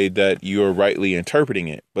anyway, that you are rightly interpreting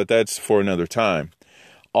it. But that's for another time.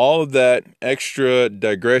 All of that extra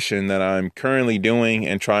digression that I'm currently doing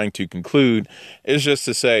and trying to conclude is just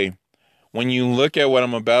to say, when you look at what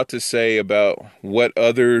I'm about to say about what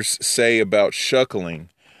others say about shuckling,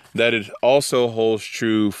 that it also holds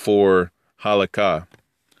true for halakha.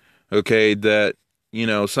 Okay, that,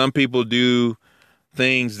 some people do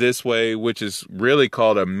things this way, which is really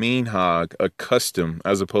called a minhag, a custom,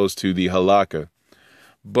 as opposed to the halakha.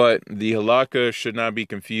 But the halakha should not be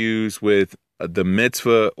confused with the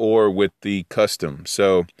mitzvah or with the custom.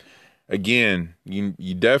 So again,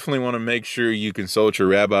 you definitely want to make sure you consult your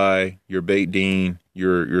rabbi, your Beit Din,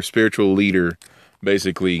 your spiritual leader,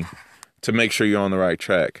 basically, to make sure you're on the right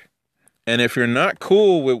track. And if you're not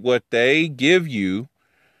cool with what they give you,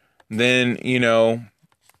 then,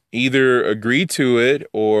 either agree to it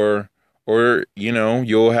or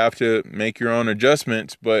you'll have to make your own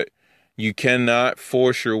adjustments, but you cannot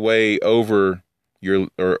force your way over your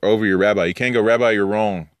rabbi. You can't go, "Rabbi, you're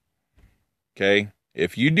wrong." Okay?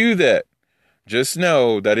 If you do that, just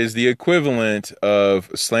know that is the equivalent of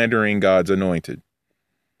slandering God's anointed.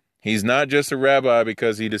 He's not just a rabbi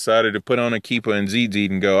because he decided to put on a kippah and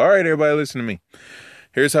tzitzit and go, "All right, everybody, listen to me.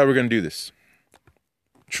 Here's how we're going to do this."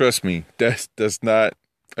 Trust me, that's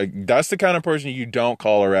the kind of person you don't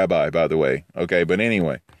call a rabbi, by the way. Okay, but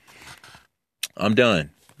anyway, I'm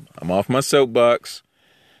done. I'm off my soapbox,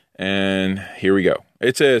 and here we go.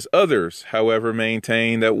 It says, others, however,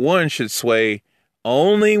 maintain that one should sway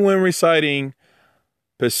only when reciting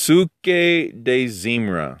Pesuke de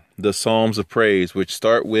Zimra, the Psalms of Praise, which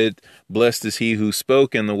start with, "Blessed is he who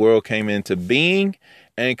spoke and the world came into being,"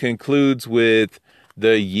 and concludes with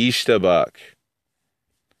the Yishtabach.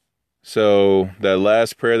 So that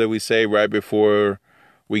last prayer that we say right before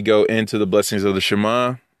we go into the blessings of the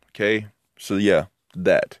Shema. Okay. So yeah,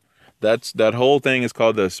 that whole thing is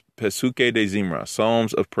called the Pesuke de Zimra,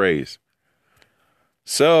 Psalms of Praise.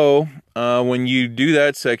 So when you do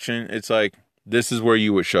that section, it's like, this is where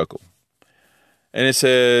you would shuckle. And it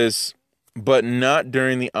says, but not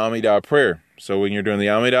during the Amidah prayer. So when you're doing the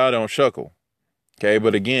Amidah, don't shuckle. Okay.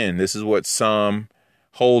 But again, this is what some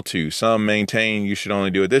hold to. Some maintain you should only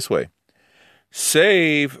do it this way.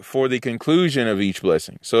 Save for the conclusion of each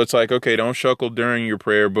blessing. So it's like, okay, don't shuckle during your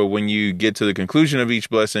prayer, but when you get to the conclusion of each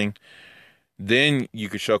blessing, then you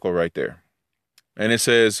could shuckle right there. And it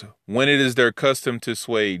says, when it is their custom to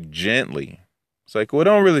sway gently. It's like, well,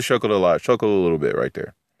 don't really shuckle a lot. Shuckle a little bit right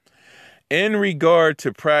there. In regard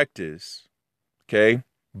to practice, okay,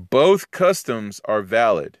 both customs are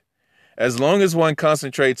valid as long as one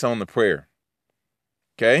concentrates on the prayer.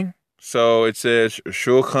 Okay, so it says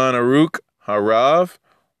Shulchan Aruch Harav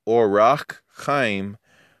Orach Chaim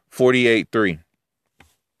 48:3.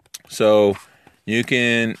 So you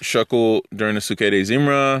can shuckle during the Sukkot de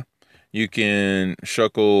Zimra. You can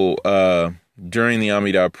shuckle during the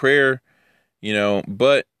Amidah prayer,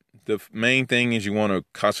 but the main thing is you want to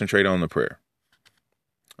concentrate on the prayer.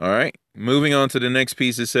 All right. Moving on to the next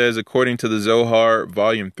piece, it says, according to the Zohar,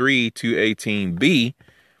 Volume 3, 218b,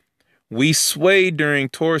 we sway during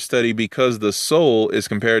Torah study because the soul is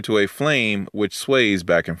compared to a flame which sways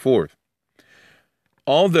back and forth.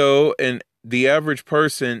 Although the average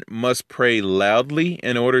person must pray loudly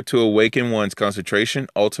in order to awaken one's concentration,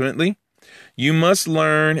 ultimately, you must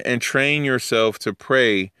learn and train yourself to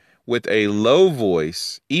pray with a low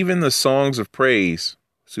voice, even the songs of praise,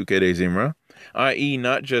 Sukkot de Zimra, i.e.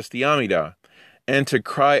 not just the Amidah, and to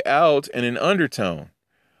cry out in an undertone.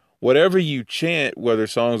 Whatever you chant, whether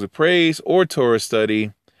songs of praise or Torah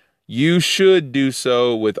study, you should do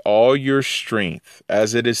so with all your strength.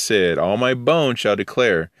 As it is said, all my bones shall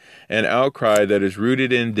declare an outcry that is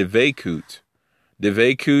rooted in devekut.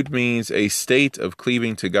 Devekut means a state of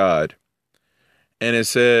cleaving to God. And it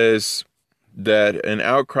says that an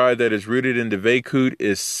outcry that is rooted in devekut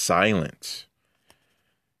is silent.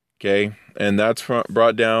 Okay, and that's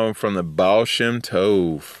brought down from the Baal Shem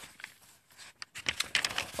Tov.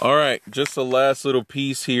 All right, just the last little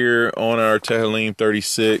piece here on our Tehillim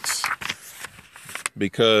 36,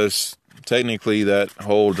 because technically that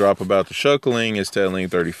whole drop about the shuckling is Tehillim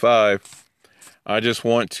 35. I just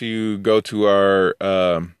want to go to our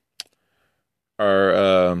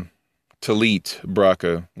Talit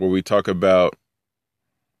Bracha, where we talk about,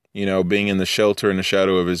 being in the shelter and the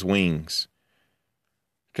shadow of his wings.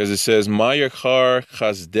 Because it says, Mayachar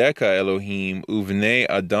chazdeka Elohim uvnei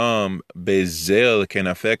Adam bezel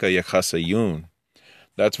kenafeka yachasayun.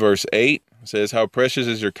 That's verse 8. It says, how precious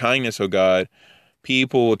is your kindness, O God.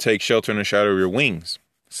 People will take shelter in the shadow of your wings.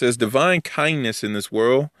 It says divine kindness in this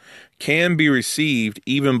world can be received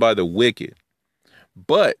even by the wicked,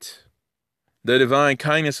 but the divine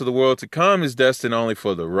kindness of the world to come is destined only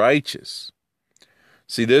for the righteous.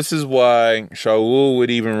 See, this is why Shaul would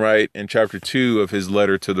even write in chapter 2 of his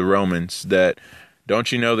letter to the Romans that,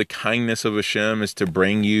 don't you know the kindness of Hashem is to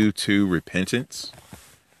bring you to repentance?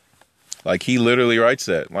 Like, he literally writes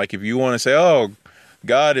that. Like, if you want to say, oh,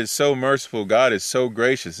 God is so merciful, God is so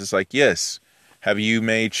gracious, it's like, yes, have you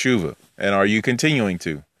made tshuva? And are you continuing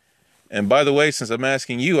to? And by the way, since I'm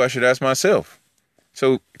asking you, I should ask myself.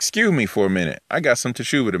 So, excuse me for a minute. I got some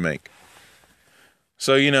teshuva to make.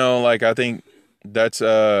 So, like, I think that's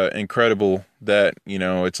incredible that,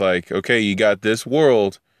 it's like, okay, you got this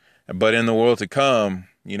world, but in the world to come,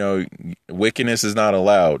 wickedness is not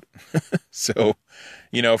allowed. So,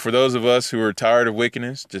 for those of us who are tired of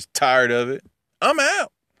wickedness, just tired of it, I'm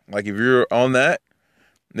out. Like, if you're on that,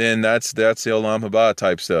 then that's the Olam Haba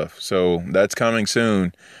type stuff. So that's coming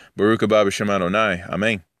soon. Baruch haba b'shem Adonai.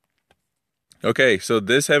 Amen. Okay, so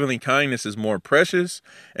this heavenly kindness is more precious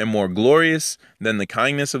and more glorious than the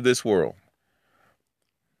kindness of this world.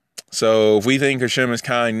 So if we think Hashem is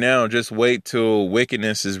kind now, just wait till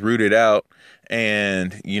wickedness is rooted out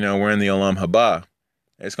and, we're in the Olam Haba.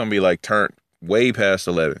 It's going to be like turned way past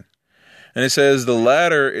 11. And it says the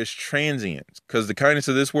latter is transient, because the kindness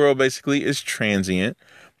of this world basically is transient.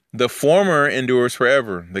 The former endures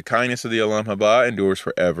forever. The kindness of the Olam Haba endures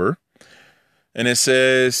forever. And it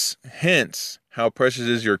says, hence, how precious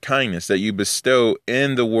is your kindness that you bestow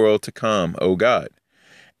in the world to come, O God.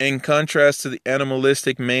 In contrast to the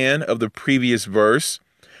animalistic man of the previous verse,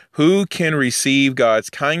 who can receive God's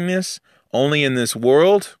kindness only in this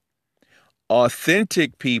world?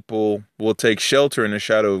 Authentic people will take shelter in the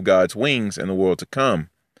shadow of God's wings in the world to come.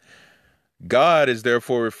 God is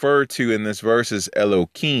therefore referred to in this verse as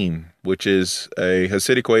Elohim, which is a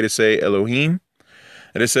Hasidic way to say Elohim.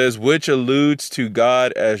 And it says, which alludes to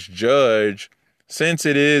God as judge, since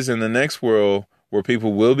it is in the next world where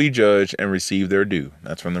people will be judged and receive their due.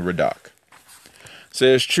 That's from the Radak. It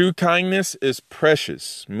says, true kindness is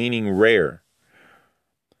precious, meaning rare.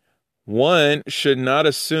 One should not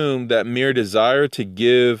assume that mere desire to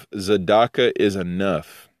give tzedakah is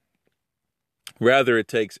enough. Rather, it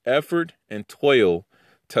takes effort and toil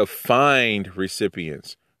to find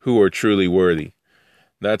recipients who are truly worthy.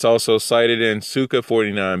 That's also cited in Sukkah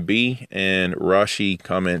 49b, and Rashi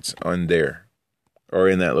comments on there, or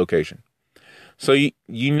in that location. So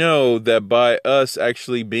you know that by us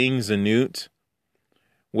actually being Zanut,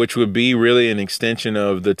 which would be really an extension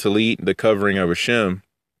of the Talit, the covering of Hashem,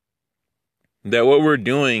 that what we're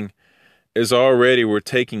doing is already we're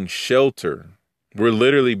taking shelter. We're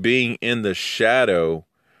literally being in the shadow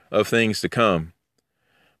of things to come.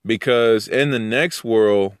 Because in the next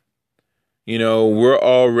world, we're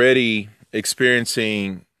already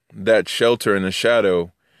experiencing that shelter in the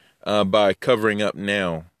shadow by covering up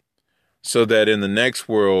now. So that in the next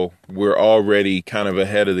world, we're already kind of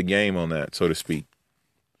ahead of the game on that, so to speak.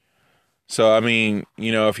 So, I mean,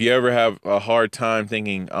 if you ever have a hard time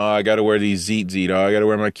thinking, oh, I got to wear these tzitzit, oh, I got to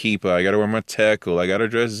wear my kippah, I got to wear my tekel, I got to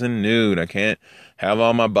dress in nude, I can't have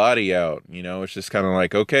all my body out, it's just kind of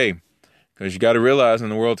like, okay, because you got to realize in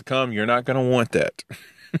the world to come, you're not going to want that.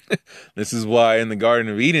 This is why in the Garden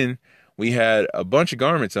of Eden, we had a bunch of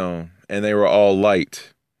garments on, and they were all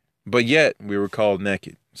light, but yet we were called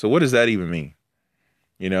naked. So what does that even mean?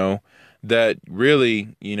 That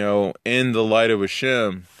really, in the light of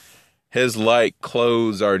Hashem, His light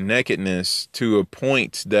clothes our nakedness to a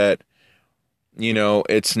point that,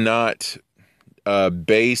 it's not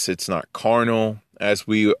base, it's not carnal, as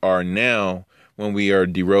we are now when we are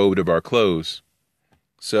derobed of our clothes.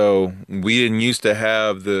 So we didn't used to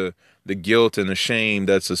have the guilt and the shame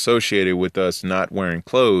that's associated with us not wearing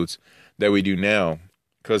clothes that we do now.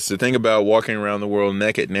 Because the thing about walking around the world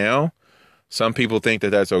naked now, some people think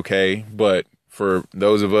that that's okay, but for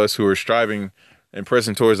those of us who are striving and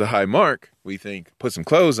pressing towards a high mark, we think, put some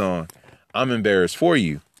clothes on. I'm embarrassed for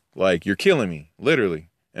you. Like, you're killing me, literally.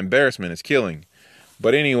 Embarrassment is killing.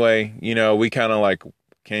 But anyway, we kind of like,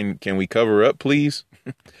 can we cover up, please?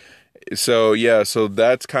 So, yeah, so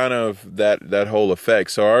that's kind of that whole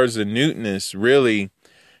effect. So our Zanutness really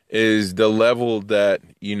is the level that,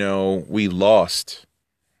 we lost.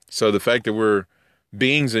 So the fact that we're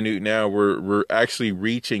being Zanut now, we're actually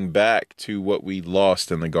reaching back to what we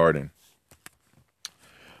lost in the garden.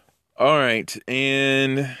 All right,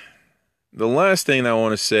 and the last thing I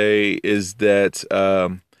want to say is that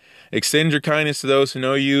extend your kindness to those who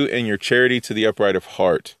know you and your charity to the upright of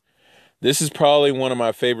heart. This is probably one of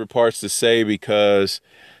my favorite parts to say because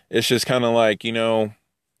it's just kind of like,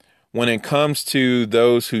 when it comes to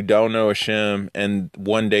those who don't know Hashem, and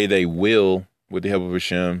one day they will, with the help of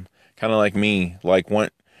Hashem, kind of like me,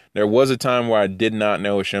 there was a time where I did not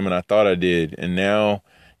know Hashem and I thought I did. And now,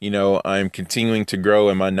 I'm continuing to grow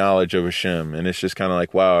in my knowledge of Hashem. And it's just kind of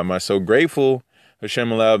like, wow, am I so grateful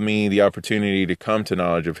Hashem allowed me the opportunity to come to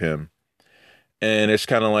knowledge of him. And it's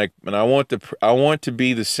kind of like, and I want to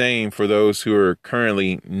be the same for those who are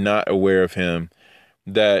currently not aware of him,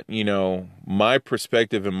 that, my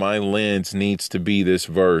perspective and my lens needs to be this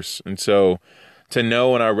verse. And so to know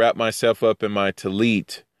when I wrap myself up in my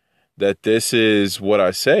talit, that this is what I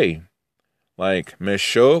say, like,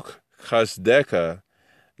 Meshok chasdeka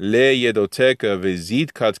le yedoteka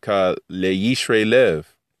vizit katka le yishrei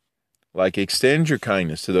lev. Like, extend your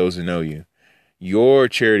kindness to those who know you, your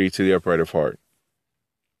charity to the upright of heart.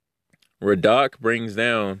 Radak brings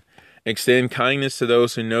down, extend kindness to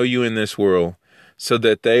those who know you in this world, so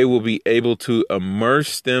that they will be able to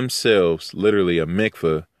immerse themselves, literally a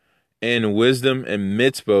mikveh, in wisdom and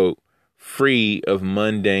mitzvot, free of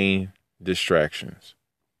mundane distractions.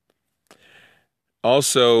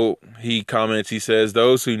 Also, he comments, he says,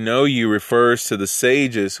 those who know you refers to the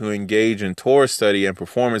sages who engage in Torah study and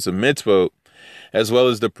performance of mitzvot, as well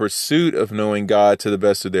as the pursuit of knowing God to the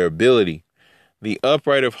best of their ability. The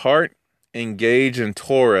upright of heart engage in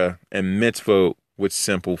Torah and mitzvot with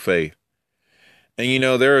simple faith. And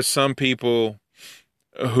there are some people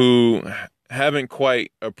who haven't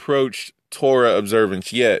quite approached Torah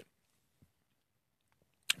observance yet,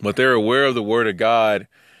 but they're aware of the Word of God.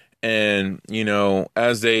 And,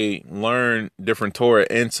 as they learn different Torah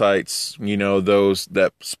insights, those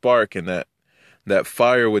that spark and that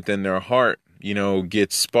fire within their heart,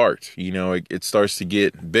 gets sparked, it starts to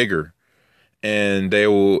get bigger, and they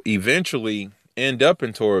will eventually end up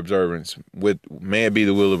in Torah observance with, may it be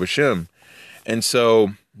the will of Hashem. And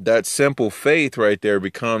so that simple faith right there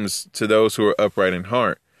becomes to those who are upright in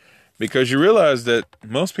heart. Because you realize that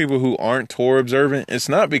most people who aren't Torah observant, it's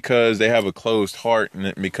not because they have a closed heart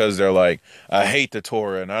and because they're like, I hate the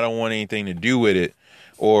Torah and I don't want anything to do with it,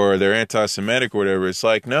 or they're anti-Semitic or whatever. It's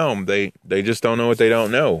like, no, they just don't know what they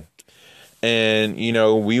don't know. And,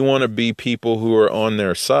 we want to be people who are on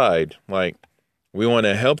their side. Like, we want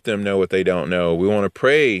to help them know what they don't know. We want to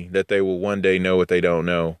pray that they will one day know what they don't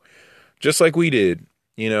know. Just like we did,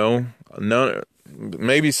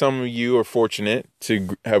 maybe some of you are fortunate to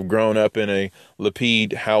have grown up in a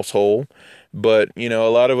Lapid household, but, a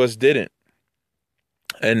lot of us didn't.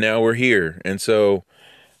 And now we're here. And so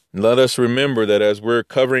let us remember that as we're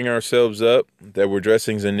covering ourselves up, that we're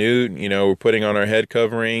dressing in nude, we're putting on our head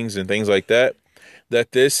coverings and things like that,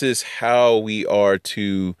 that this is how we are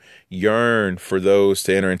to yearn for those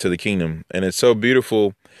to enter into the kingdom. And it's so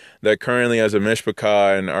beautiful that currently as a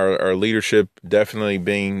mishpachah and our leadership definitely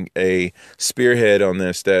being a spearhead on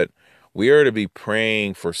this, that we are to be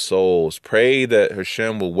praying for souls. Pray that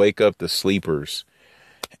Hashem will wake up the sleepers.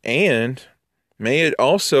 And may it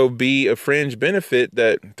also be a fringe benefit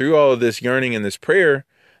that through all of this yearning and this prayer,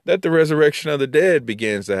 that the resurrection of the dead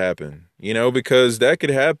begins to happen. Because that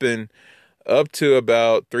could happen up to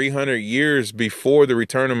about 300 years before the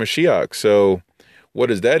return of Mashiach. So what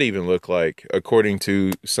does that even look like, according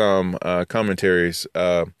to some commentaries?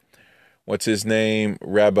 What's his name?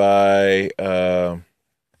 Rabbi, blanking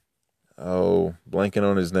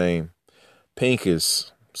on his name.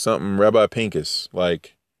 Pincus, something, Rabbi Pincus.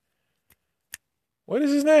 Like, what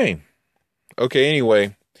is his name? Okay,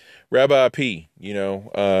 anyway, Rabbi P,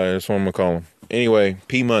 that's what I'm going to call him. Anyway,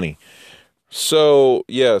 P Money. So,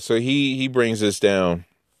 yeah, so he brings this down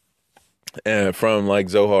from like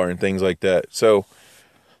Zohar and things like that. So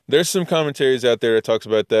there's some commentaries out there that talks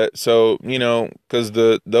about that. So, because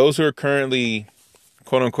those who are currently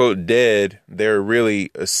quote unquote dead, they're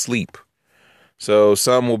really asleep. So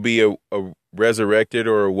some will be a resurrected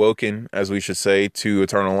or awoken, as we should say, to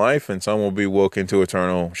eternal life, and some will be woken to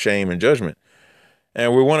eternal shame and judgment.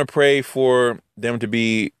 And we want to pray for them to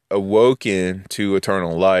be awoken to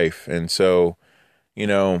eternal life. And so,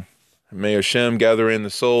 may Hashem gather in the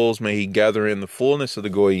souls. May he gather in the fullness of the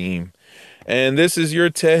Goyim. And this is your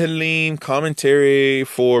Tehillim commentary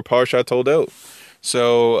for Parshat Toldot.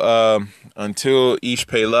 So until Ish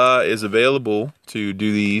Pelah is available to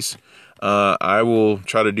do these, I will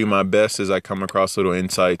try to do my best as I come across little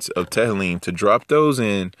insights of Tehillim to drop those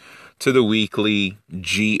in to the weekly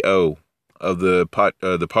GO of the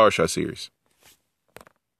Parsha series.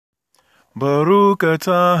 Baruch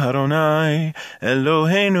atah Adonai,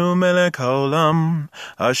 Eloheinu melech haolam,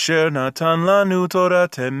 asher natan lanu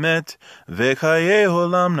Torat emet, v'chaye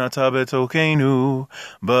olam nata betokenu.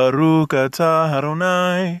 Baruch atah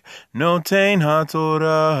Adonai, noten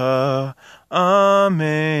haTorah.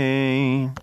 Amen.